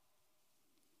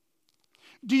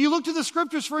 Do you look to the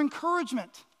Scriptures for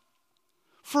encouragement,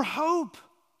 for hope,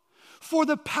 for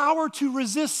the power to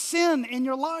resist sin in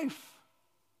your life?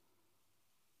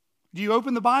 Do you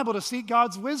open the Bible to seek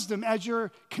God's wisdom as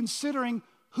you're considering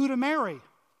who to marry,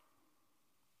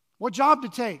 what job to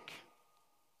take,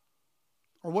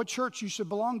 or what church you should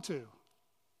belong to?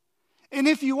 And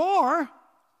if you are,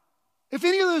 if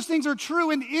any of those things are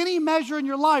true in any measure in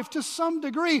your life to some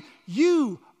degree,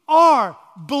 you are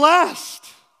blessed.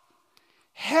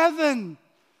 Heaven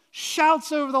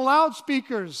shouts over the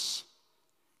loudspeakers,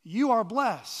 you are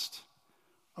blessed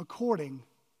according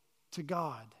to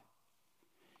God.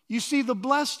 You see, the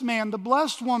blessed man, the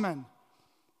blessed woman,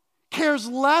 cares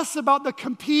less about the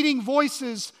competing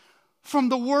voices from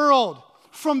the world,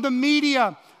 from the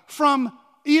media, from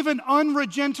even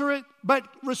unregenerate but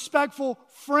respectful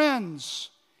friends,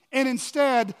 and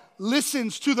instead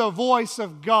listens to the voice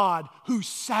of God who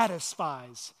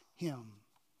satisfies him.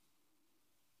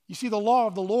 You see, the law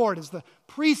of the Lord is the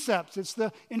precepts, it's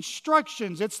the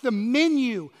instructions, it's the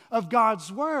menu of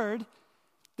God's word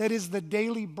that is the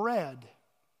daily bread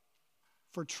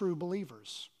for true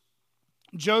believers.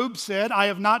 Job said, I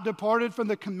have not departed from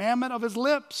the commandment of his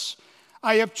lips.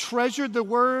 I have treasured the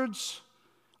words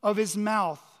of his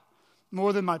mouth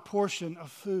more than my portion of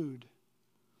food.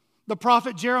 The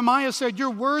prophet Jeremiah said, your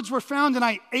words were found and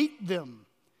I ate them,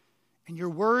 and your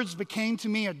words became to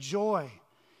me a joy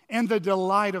and the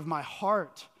delight of my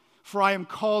heart, for I am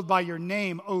called by your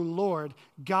name, O Lord,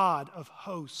 God of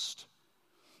hosts.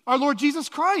 Our Lord Jesus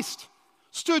Christ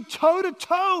stood toe to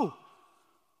toe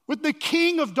with the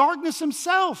king of darkness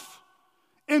himself.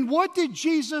 And what did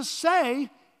Jesus say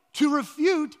to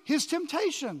refute his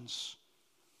temptations?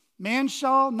 Man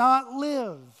shall not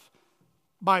live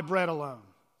by bread alone,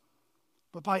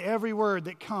 but by every word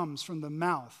that comes from the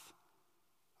mouth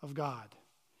of God.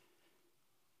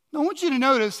 Now, I want you to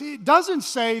notice, it doesn't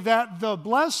say that the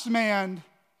blessed man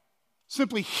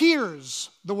simply hears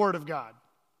the word of God.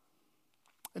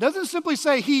 It doesn't simply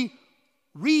say he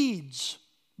reads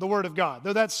the word of God,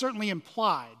 though that's certainly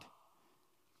implied.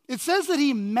 It says that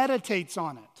he meditates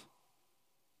on it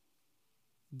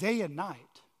day and night.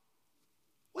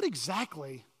 What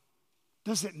exactly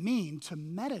does it mean to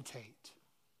meditate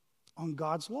on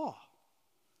God's law?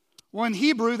 Well, in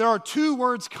Hebrew, there are two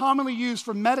words commonly used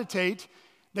for meditate.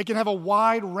 They can have a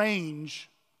wide range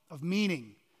of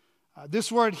meaning.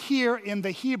 This word here in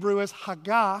the Hebrew is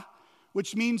hagah,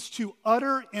 which means to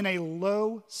utter in a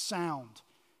low sound.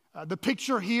 The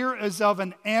picture here is of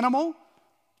an animal,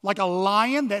 like a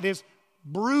lion, that is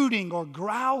brooding or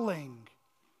growling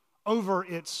over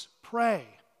its prey.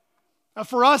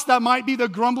 For us, that might be the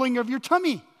grumbling of your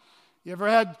tummy. You ever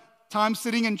had time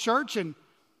sitting in church and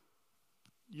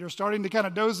you're starting to kind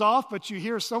of doze off, but you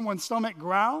hear someone's stomach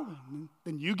growl, and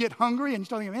then you get hungry, and you're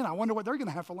starting to think, man, I wonder what they're going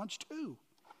to have for lunch too.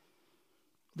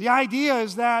 The idea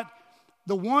is that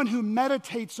the one who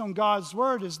meditates on God's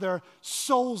word is their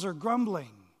souls are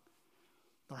grumbling.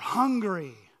 They're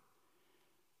hungry.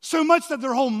 So much that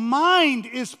their whole mind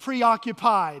is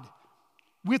preoccupied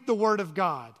with the word of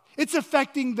God. It's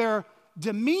affecting their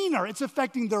demeanor. It's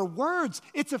affecting their words.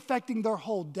 It's affecting their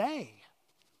whole day.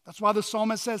 That's why the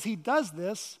psalmist says he does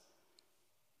this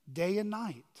day and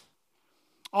night.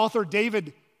 Author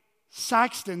David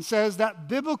Saxton says that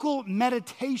biblical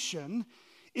meditation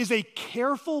is a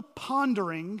careful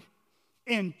pondering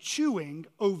and chewing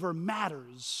over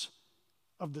matters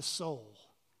of the soul.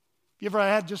 You ever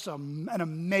had just an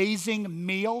amazing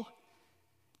meal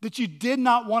that you did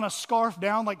not want to scarf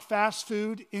down like fast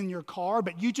food in your car,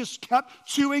 but you just kept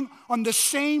chewing on the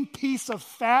same piece of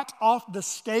fat off the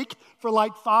steak for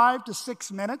like 5 to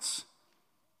 6 minutes?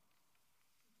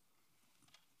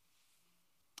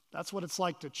 That's what it's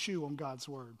like to chew on God's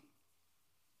word.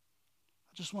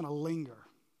 I just want to linger.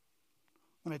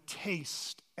 I want to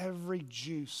taste every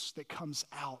juice that comes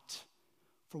out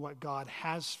for what God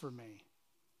has for me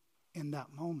in that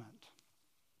moment.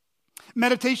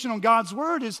 Meditation on God's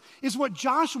word is what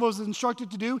Joshua was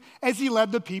instructed to do as he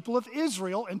led the people of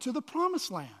Israel into the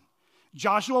promised land.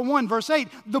 Joshua 1 verse 8,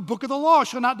 the book of the law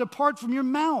shall not depart from your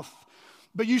mouth,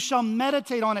 but you shall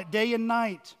meditate on it day and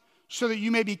night, so that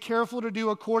you may be careful to do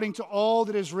according to all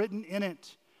that is written in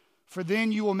it. For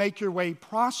then you will make your way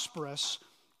prosperous,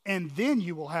 and then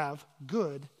you will have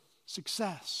good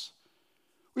success.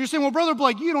 Well, you're saying, well, Brother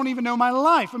Blake, you don't even know my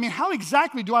life. I mean, how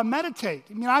exactly do I meditate?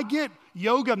 I mean, I get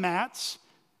yoga mats,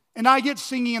 and I get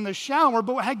singing in the shower,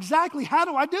 but exactly how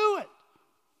do I do it?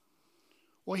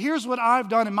 Well, here's what I've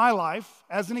done in my life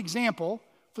as an example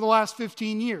for the last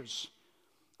 15 years.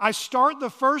 I start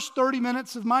the first 30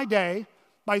 minutes of my day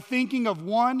by thinking of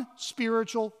one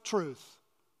spiritual truth.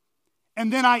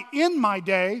 And then I end my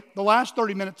day, the last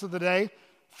 30 minutes of the day,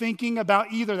 thinking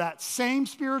about either that same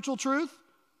spiritual truth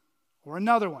or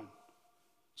another one.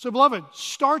 So, beloved,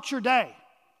 start your day.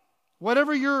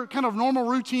 Whatever your kind of normal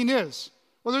routine is,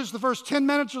 whether it's the first 10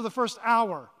 minutes or the first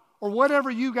hour, or whatever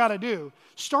you got to do,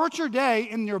 start your day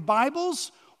in your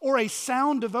Bibles or a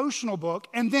sound devotional book,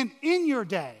 and then in your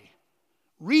day,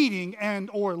 reading and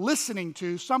or listening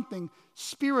to something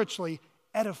spiritually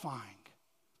edifying.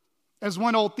 As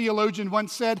one old theologian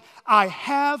once said, I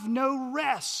have no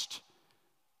rest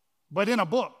but in a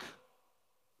book,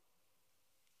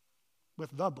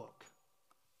 with the book.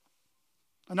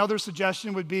 Another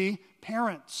suggestion would be,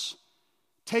 parents,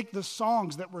 take the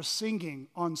songs that we're singing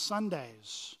on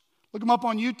Sundays. Look them up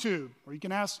on YouTube, or you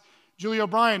can ask Julie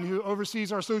O'Brien, who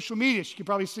oversees our social media. She could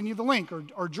probably send you the link,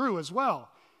 or Drew as well.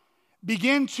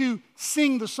 Begin to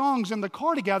sing the songs in the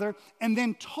car together, and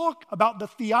then talk about the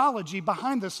theology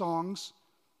behind the songs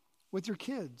with your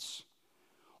kids.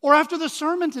 Or after the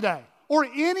sermon today, or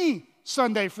any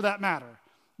Sunday for that matter,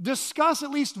 discuss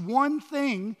at least one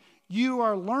thing you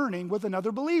are learning with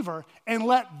another believer, and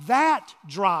let that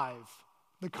drive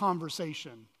the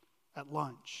conversation at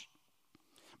lunch.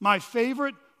 My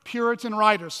favorite Puritan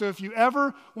writer, so if you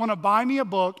ever want to buy me a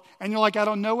book and you're like, I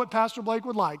don't know what Pastor Blake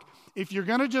would like, if you're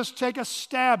going to just take a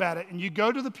stab at it and you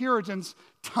go to the Puritans,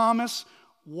 Thomas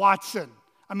Watson.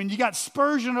 I mean, you got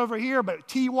Spurgeon over here, but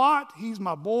T. Watt, he's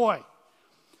my boy.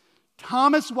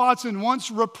 Thomas Watson once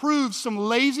reproved some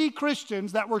lazy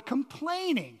Christians that were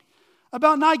complaining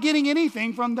about not getting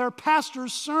anything from their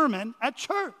pastor's sermon at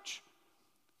church.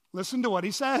 Listen to what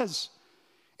he says.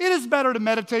 It is better to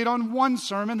meditate on one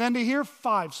sermon than to hear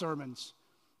 5 sermons.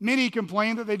 Many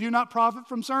complain that they do not profit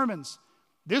from sermons.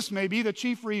 This may be the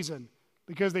chief reason,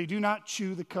 because they do not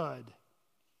chew the cud.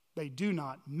 They do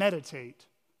not meditate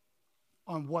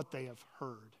on what they have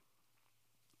heard.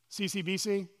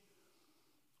 CCBC,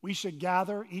 we should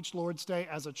gather each Lord's Day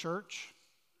as a church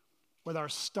with our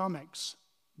stomachs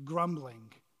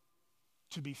grumbling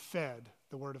to be fed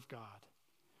the Word of God.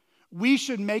 We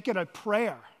should make it a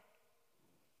prayer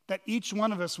that each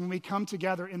one of us, when we come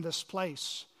together in this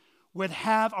place, would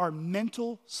have our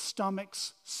mental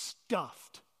stomachs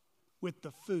stuffed with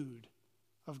the food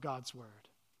of God's Word.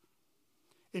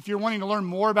 If you're wanting to learn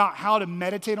more about how to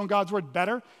meditate on God's Word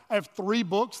better, I have 3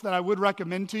 books that I would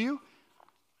recommend to you.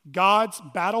 God's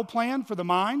Battle Plan for the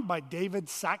Mind by David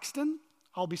Saxton.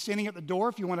 I'll be standing at the door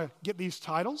if you want to get these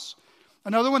titles.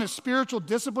 Another one is Spiritual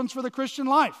Disciplines for the Christian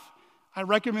Life. I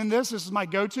recommend this. This is my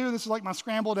go-to. This is like my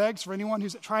scrambled eggs for anyone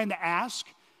who's trying to ask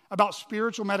about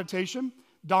spiritual meditation.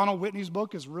 Donald Whitney's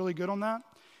book is really good on that.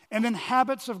 And then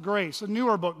Habits of Grace, a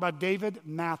newer book by David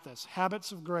Mathis,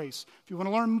 Habits of Grace. If you want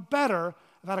to learn better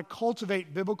of how to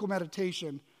cultivate biblical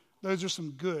meditation, those are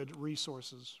some good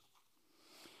resources.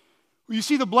 Well, you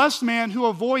see, the blessed man who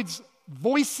avoids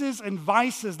voices and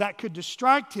vices that could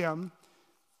distract him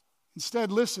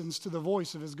instead listens to the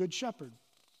voice of his good shepherd.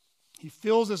 He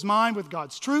fills his mind with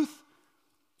God's truth.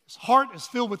 His heart is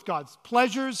filled with God's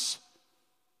pleasures,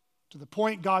 to the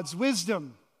point God's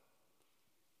wisdom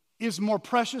is more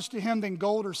precious to him than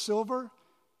gold or silver,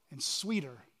 and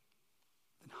sweeter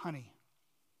than honey.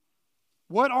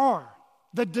 What are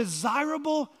the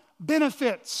desirable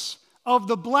benefits of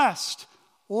the blessed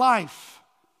life?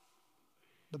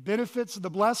 The benefits of the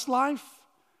blessed life,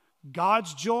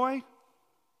 God's joy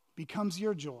becomes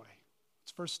your joy.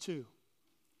 It's verse 2.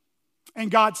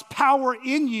 And God's power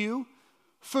in you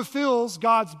fulfills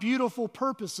God's beautiful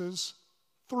purposes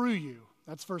through you.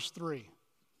 That's verse 3.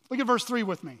 Look at verse 3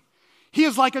 with me. He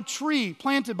is like a tree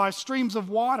planted by streams of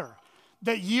water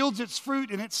that yields its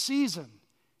fruit in its season,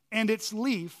 and its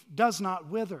leaf does not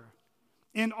wither.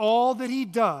 In all that he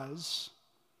does,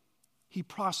 he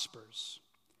prospers.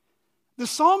 The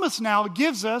psalmist now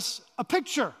gives us a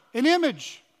picture, an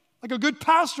image, like a good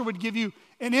pastor would give you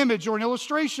an image or an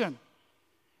illustration.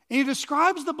 And he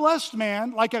describes the blessed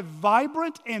man like a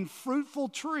vibrant and fruitful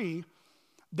tree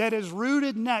that is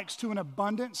rooted next to an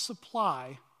abundant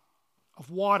supply of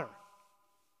water.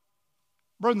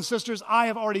 Brothers and sisters, I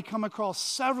have already come across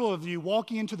several of you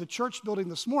walking into the church building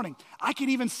this morning. I can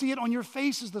even see it on your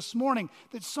faces this morning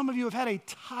that some of you have had a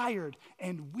tired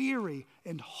and weary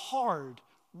and hard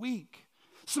week.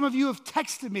 Some of you have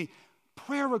texted me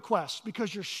prayer requests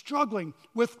because you're struggling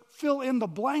with fill in the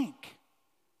blank.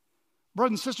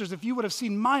 Brothers and sisters, if you would have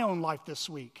seen my own life this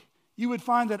week, you would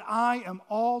find that I am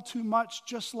all too much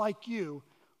just like you,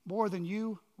 more than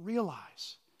you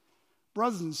realize.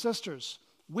 Brothers and sisters,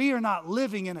 we are not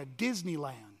living in a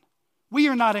Disneyland. We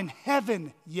are not in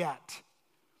heaven yet.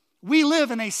 We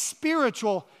live in a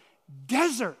spiritual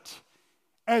desert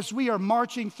as we are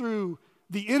marching through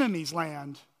the enemy's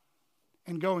land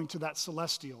and going to that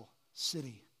celestial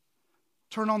city.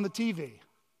 Turn on the TV.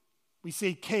 We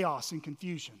see chaos and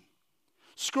confusion.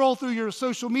 Scroll through your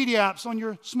social media apps on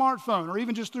your smartphone or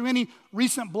even just through any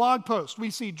recent blog post. We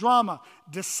see drama,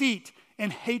 deceit,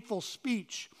 and hateful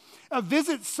speech.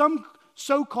 Visit some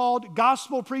so-called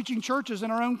gospel-preaching churches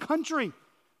in our own country,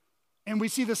 and we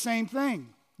see the same thing.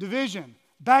 Division,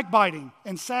 backbiting,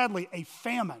 and sadly, a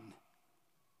famine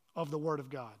of the Word of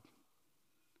God.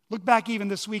 Look back even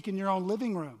this week in your own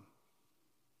living room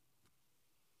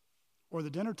or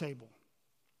the dinner table.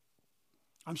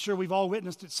 I'm sure we've all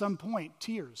witnessed at some point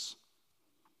tears,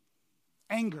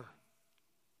 anger,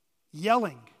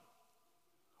 yelling,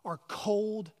 or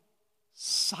cold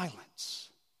silence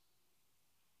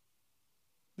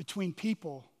between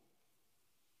people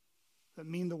that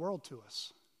mean the world to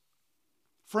us.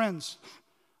 Friends,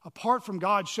 apart from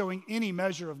God showing any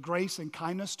measure of grace and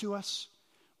kindness to us,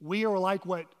 we are like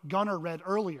what Gunnar read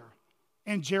earlier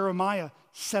in Jeremiah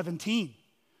 17.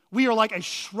 We are like a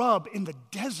shrub in the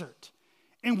desert,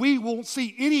 and we won't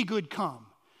see any good come.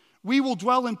 We will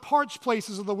dwell in parched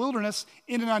places of the wilderness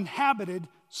in an uninhabited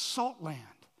salt land.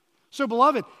 So,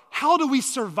 beloved, how do we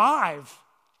survive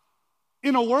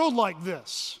in a world like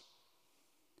this?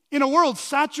 In a world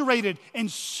saturated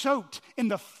and soaked in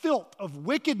the filth of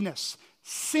wickedness,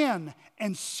 sin,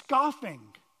 and scoffing.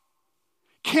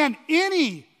 Can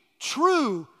any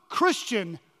true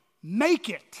Christian make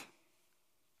it?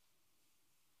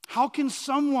 How can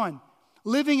someone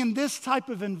living in this type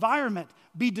of environment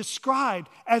be described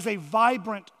as a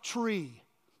vibrant tree,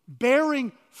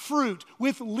 bearing fruit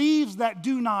with leaves that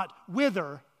do not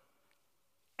wither,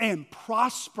 and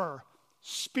prosper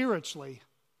spiritually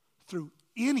through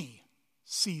any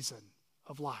season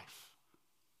of life?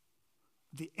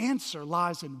 The answer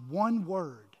lies in one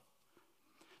word.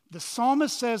 The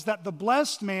psalmist says that the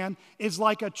blessed man is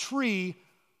like a tree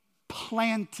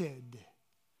planted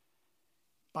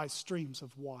by streams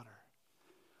of water.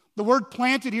 The word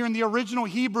planted here in the original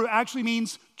Hebrew actually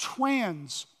means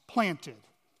transplanted,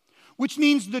 which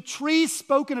means the tree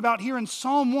spoken about here in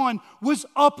Psalm 1 was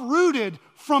uprooted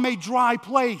from a dry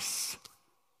place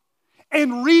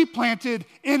and replanted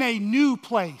in a new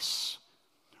place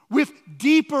with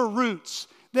deeper roots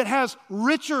that has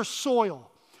richer soil,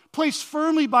 placed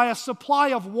firmly by a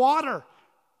supply of water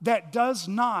that does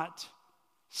not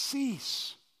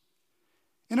cease.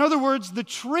 In other words, the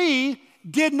tree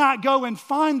did not go and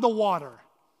find the water,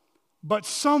 but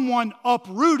someone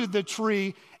uprooted the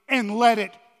tree and led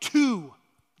it to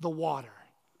the water.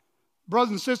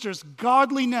 Brothers and sisters,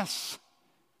 godliness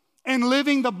and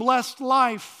living the blessed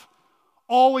life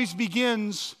always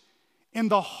begins in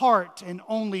the heart, and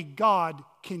only God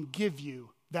can give you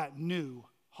that new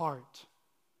heart.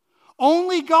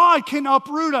 Only God can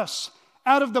uproot us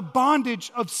out of the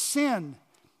bondage of sin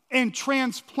and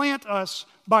transplant us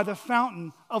by the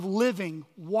fountain of living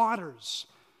waters.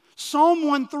 Psalm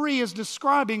 1:3 is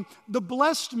describing the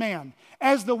blessed man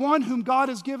as the one whom God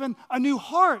has given a new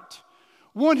heart,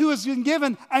 one who has been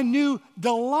given a new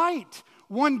delight,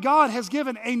 one God has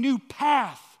given a new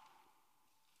path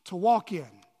to walk in.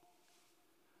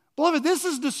 Beloved, this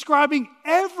is describing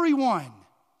everyone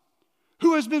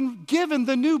who has been given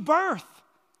the new birth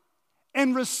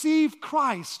and received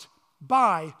Christ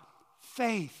by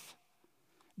faith.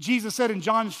 Jesus said in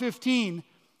John 15,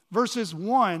 verses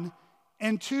 1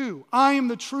 and 2, I am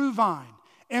the true vine,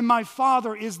 and my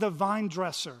Father is the vine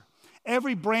dresser.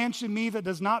 Every branch in me that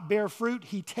does not bear fruit,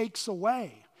 he takes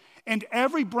away. And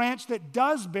every branch that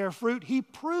does bear fruit, he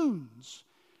prunes,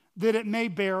 that it may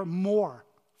bear more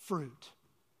fruit.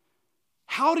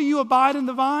 How do you abide in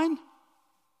the vine?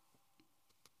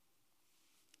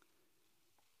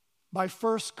 By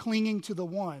first clinging to the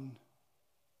one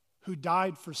who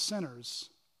died for sinners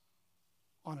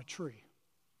on a tree,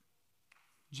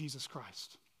 Jesus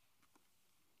Christ.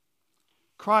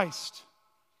 Christ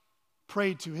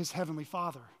prayed to his heavenly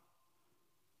Father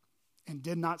and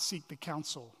did not seek the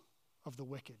counsel of the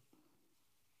wicked.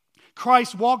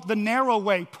 Christ walked the narrow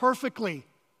way perfectly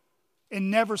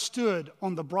and never stood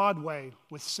on the broad way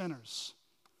with sinners.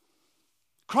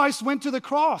 Christ went to the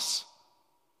cross,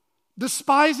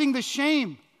 despising the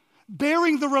shame,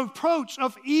 bearing the reproach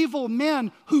of evil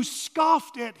men who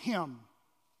scoffed at him,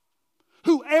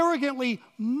 who arrogantly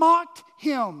mocked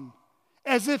him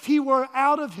as if he were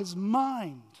out of his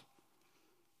mind.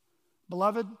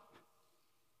 Beloved,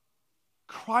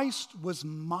 Christ was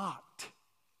mocked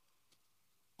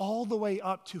all the way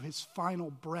up to his final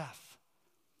breath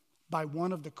by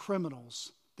one of the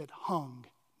criminals that hung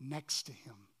next to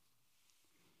him.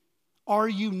 Are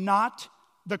you not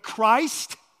the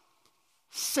Christ?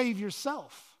 Save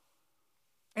yourself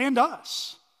and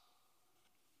us.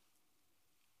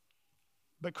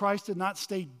 But Christ did not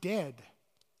stay dead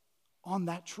on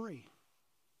that tree.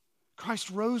 Christ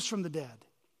rose from the dead.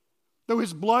 Though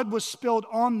his blood was spilled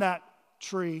on that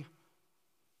tree,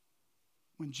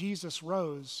 when Jesus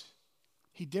rose,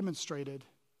 he demonstrated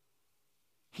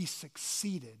he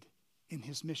succeeded in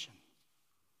his mission.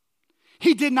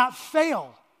 He did not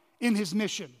fail in his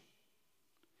mission.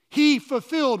 He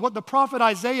fulfilled what the prophet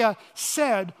Isaiah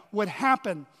said would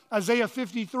happen. Isaiah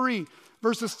 53,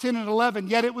 verses 10 and 11.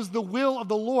 Yet it was the will of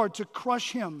the Lord to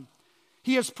crush him.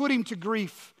 He has put him to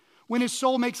grief. When his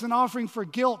soul makes an offering for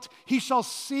guilt, he shall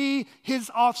see his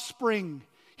offspring.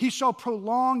 He shall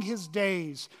prolong his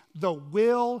days. The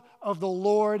will of the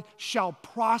Lord shall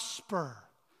prosper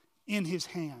in his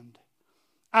hand.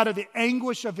 Out of the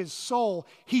anguish of his soul,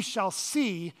 he shall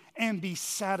see and be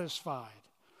satisfied.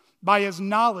 By his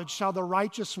knowledge shall the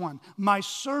righteous one, my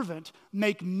servant,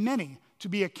 make many to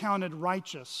be accounted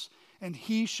righteous, and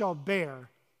he shall bear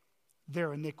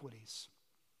their iniquities.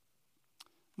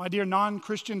 My dear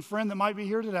non-Christian friend that might be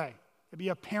here today, maybe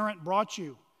a parent brought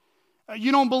you.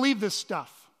 You don't believe this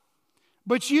stuff,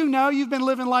 but you know you've been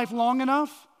living life long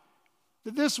enough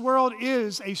that this world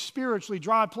is a spiritually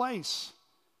dry place.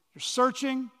 You're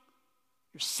searching,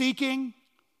 you're seeking,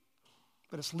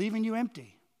 but it's leaving you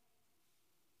empty.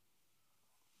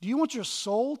 Do you want your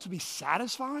soul to be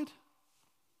satisfied?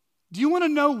 Do you want to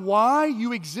know why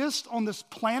you exist on this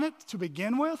planet to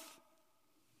begin with?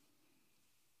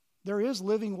 There is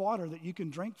living water that you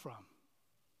can drink from.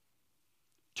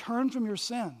 Turn from your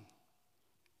sin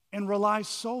and rely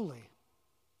solely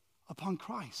upon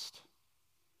Christ.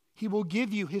 He will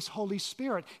give you his Holy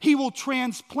Spirit. He will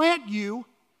transplant you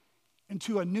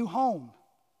into a new home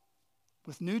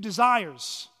with new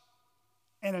desires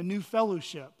and a new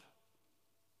fellowship.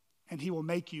 And he will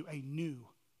make you a new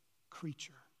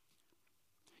creature.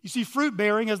 You see, fruit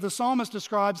bearing, as the psalmist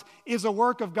describes, is a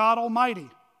work of God Almighty.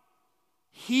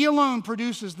 He alone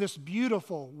produces this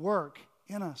beautiful work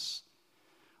in us.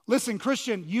 Listen,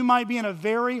 Christian, you might be in a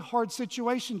very hard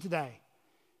situation today.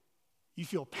 You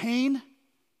feel pain,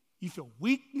 you feel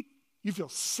weak, you feel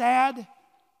sad.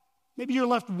 Maybe you're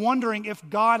left wondering if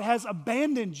God has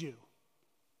abandoned you.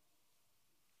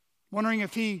 Wondering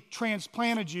if he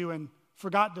transplanted you and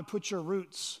forgot to put your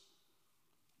roots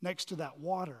next to that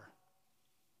water.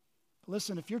 But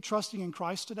listen, if you're trusting in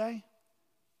Christ today,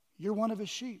 you're one of his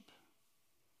sheep.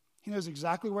 He knows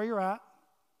exactly where you're at,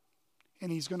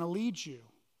 and he's going to lead you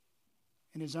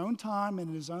in his own time and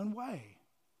in his own way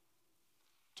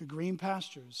to green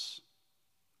pastures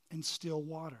and still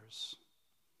waters.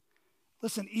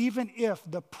 Listen, even if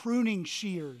the pruning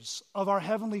shears of our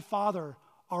Heavenly Father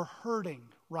are hurting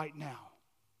right now,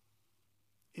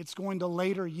 it's going to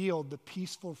later yield the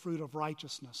peaceful fruit of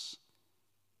righteousness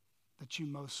that you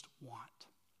most want.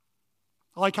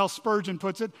 I like how Spurgeon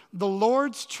puts it, the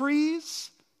Lord's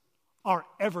trees are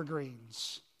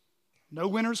evergreens. No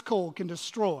winter's cold can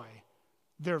destroy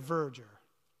their verdure.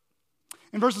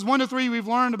 In verses 1 to 3, we've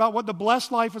learned about what the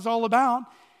blessed life is all about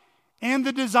and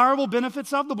the desirable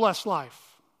benefits of the blessed life.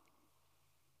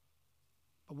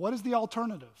 But what is the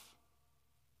alternative?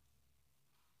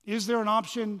 Is there an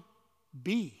option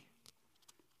B?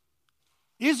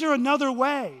 Is there another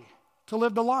way to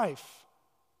live the life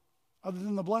other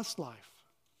than the blessed life?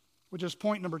 Which is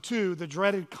point number 2, the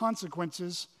dreaded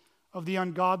consequences of the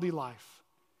ungodly life.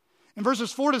 In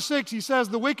verses 4 to 6, he says,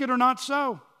 the wicked are not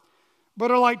so, but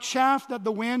are like chaff that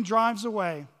the wind drives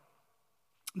away.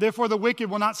 Therefore the wicked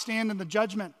will not stand in the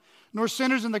judgment, nor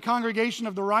sinners in the congregation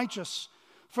of the righteous.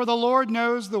 For the Lord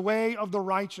knows the way of the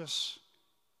righteous,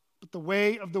 but the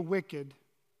way of the wicked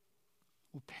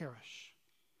will perish.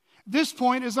 This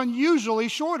point is unusually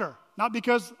shorter, not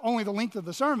because only the length of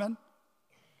the sermon,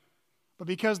 but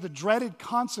because the dreaded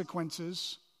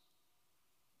consequences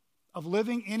of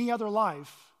living any other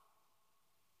life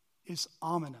is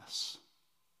ominous.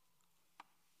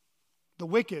 The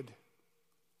wicked,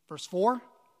 verse 4,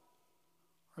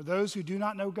 are those who do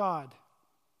not know God.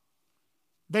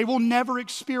 They will never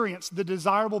experience the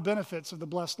desirable benefits of the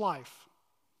blessed life.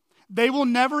 They will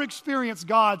never experience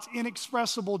God's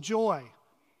inexpressible joy.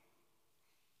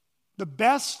 The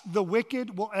best the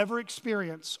wicked will ever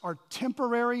experience are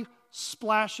temporary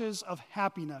splashes of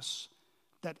happiness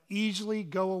that easily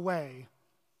go away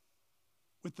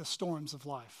with the storms of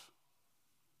life.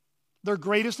 Their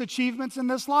greatest achievements in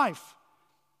this life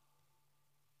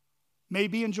may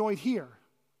be enjoyed here,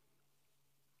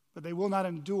 but they will not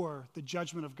endure the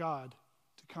judgment of God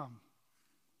to come.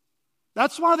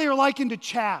 That's why they are likened to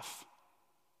chaff.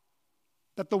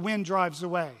 that the wind drives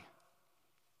away.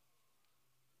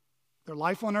 Their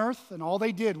life on earth and all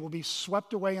they did will be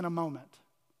swept away in a moment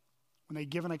when they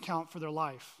give an account for their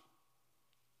life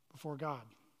before God.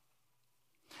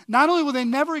 Not only will they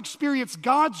never experience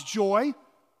God's joy,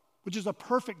 which is a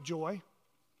perfect joy,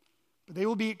 but they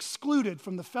will be excluded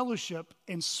from the fellowship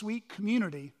and sweet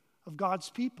community of God's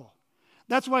people.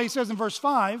 That's why he says in verse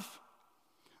 5,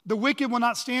 the wicked will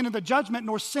not stand in the judgment,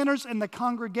 nor sinners in the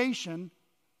congregation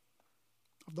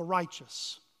of the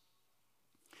righteous.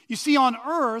 You see, on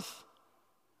earth,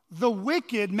 the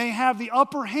wicked may have the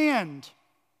upper hand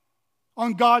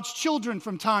on God's children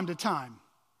from time to time.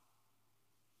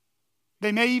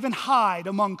 They may even hide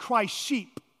among Christ's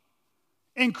sheep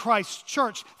in Christ's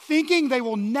church, thinking they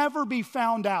will never be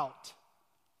found out.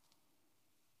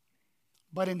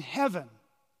 But in heaven,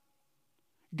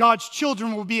 God's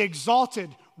children will be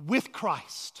exalted with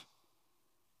Christ,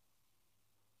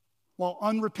 while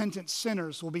unrepentant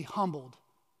sinners will be humbled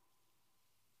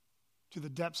to the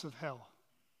depths of hell.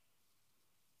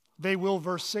 They will,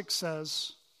 verse 6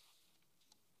 says,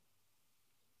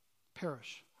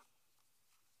 perish.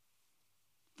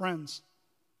 Friends,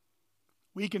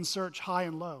 we can search high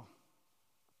and low,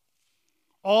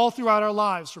 all throughout our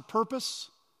lives for purpose,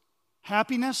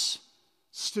 happiness,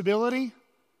 stability,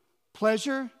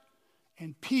 pleasure,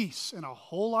 and peace in a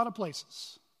whole lot of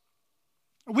places.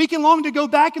 We can long to go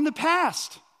back in the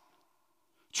past,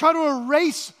 try to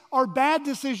erase our bad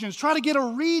decisions, try to get a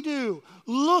redo,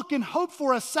 look and hope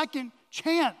for a second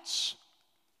chance.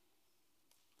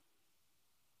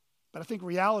 But I think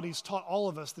reality's taught all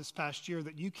of us this past year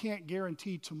that you can't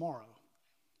guarantee tomorrow.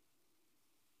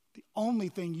 The only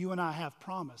thing you and I have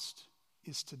promised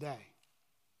is today.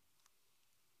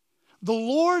 The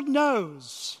Lord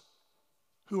knows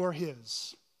who are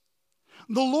His.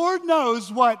 The Lord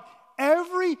knows what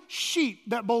every sheep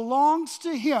that belongs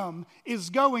to Him is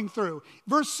going through.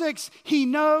 Verse 6, He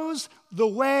knows the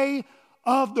way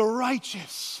of the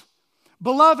righteous.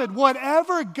 Beloved,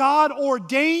 whatever God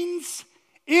ordains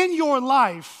in your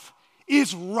life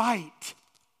is right.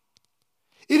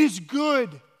 It is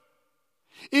good.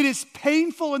 It is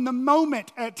painful in the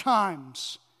moment at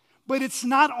times, but it's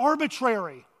not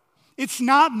arbitrary. It's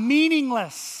not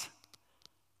meaningless.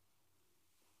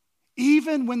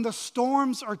 Even when the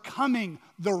storms are coming,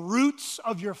 the roots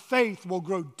of your faith will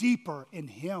grow deeper in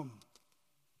Him.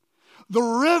 The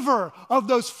river of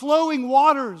those flowing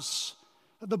waters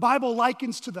that the Bible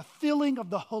likens to the filling of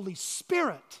the Holy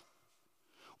Spirit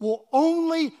will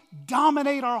only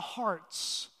dominate our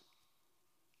hearts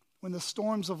when the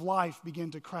storms of life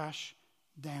begin to crash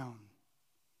down.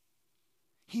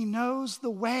 He knows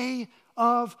the way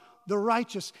of the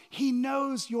righteous. He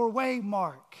knows your way,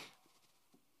 Mark.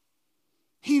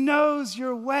 He knows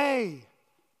your way,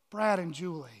 Brad and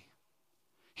Julie.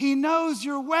 He knows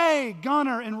your way,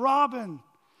 Gunnar and Robin.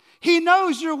 He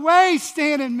knows your way,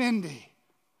 Stan and Mindy.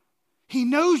 He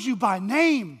knows you by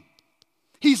name.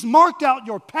 He's marked out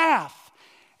your path,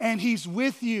 and He's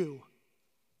with you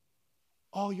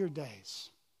all your days.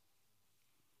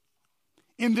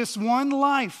 In this one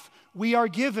life we are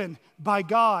given by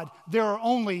God, there are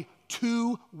only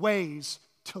two ways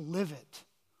to live it.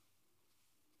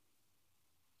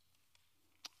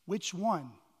 Which one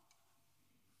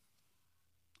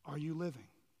are you living?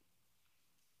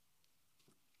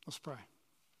 Let's pray.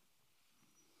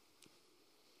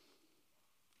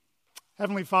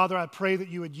 Heavenly Father, I pray that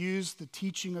you would use the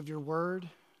teaching of your word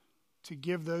to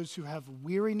give those who have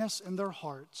weariness in their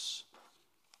hearts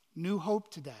new hope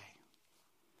today.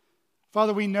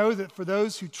 Father, we know that for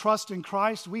those who trust in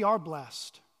Christ, we are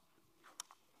blessed.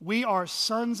 We are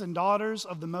sons and daughters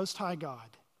of the Most High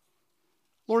God.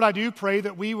 Lord, I do pray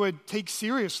that we would take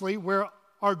seriously where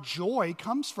our joy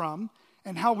comes from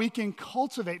and how we can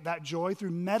cultivate that joy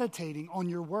through meditating on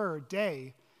your word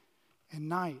day and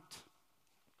night.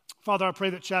 Father, I pray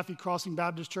that Chaffee Crossing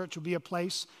Baptist Church will be a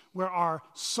place where our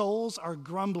souls are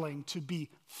grumbling to be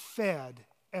fed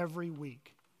every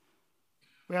week.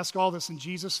 We ask all this in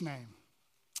Jesus' name.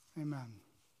 Amen.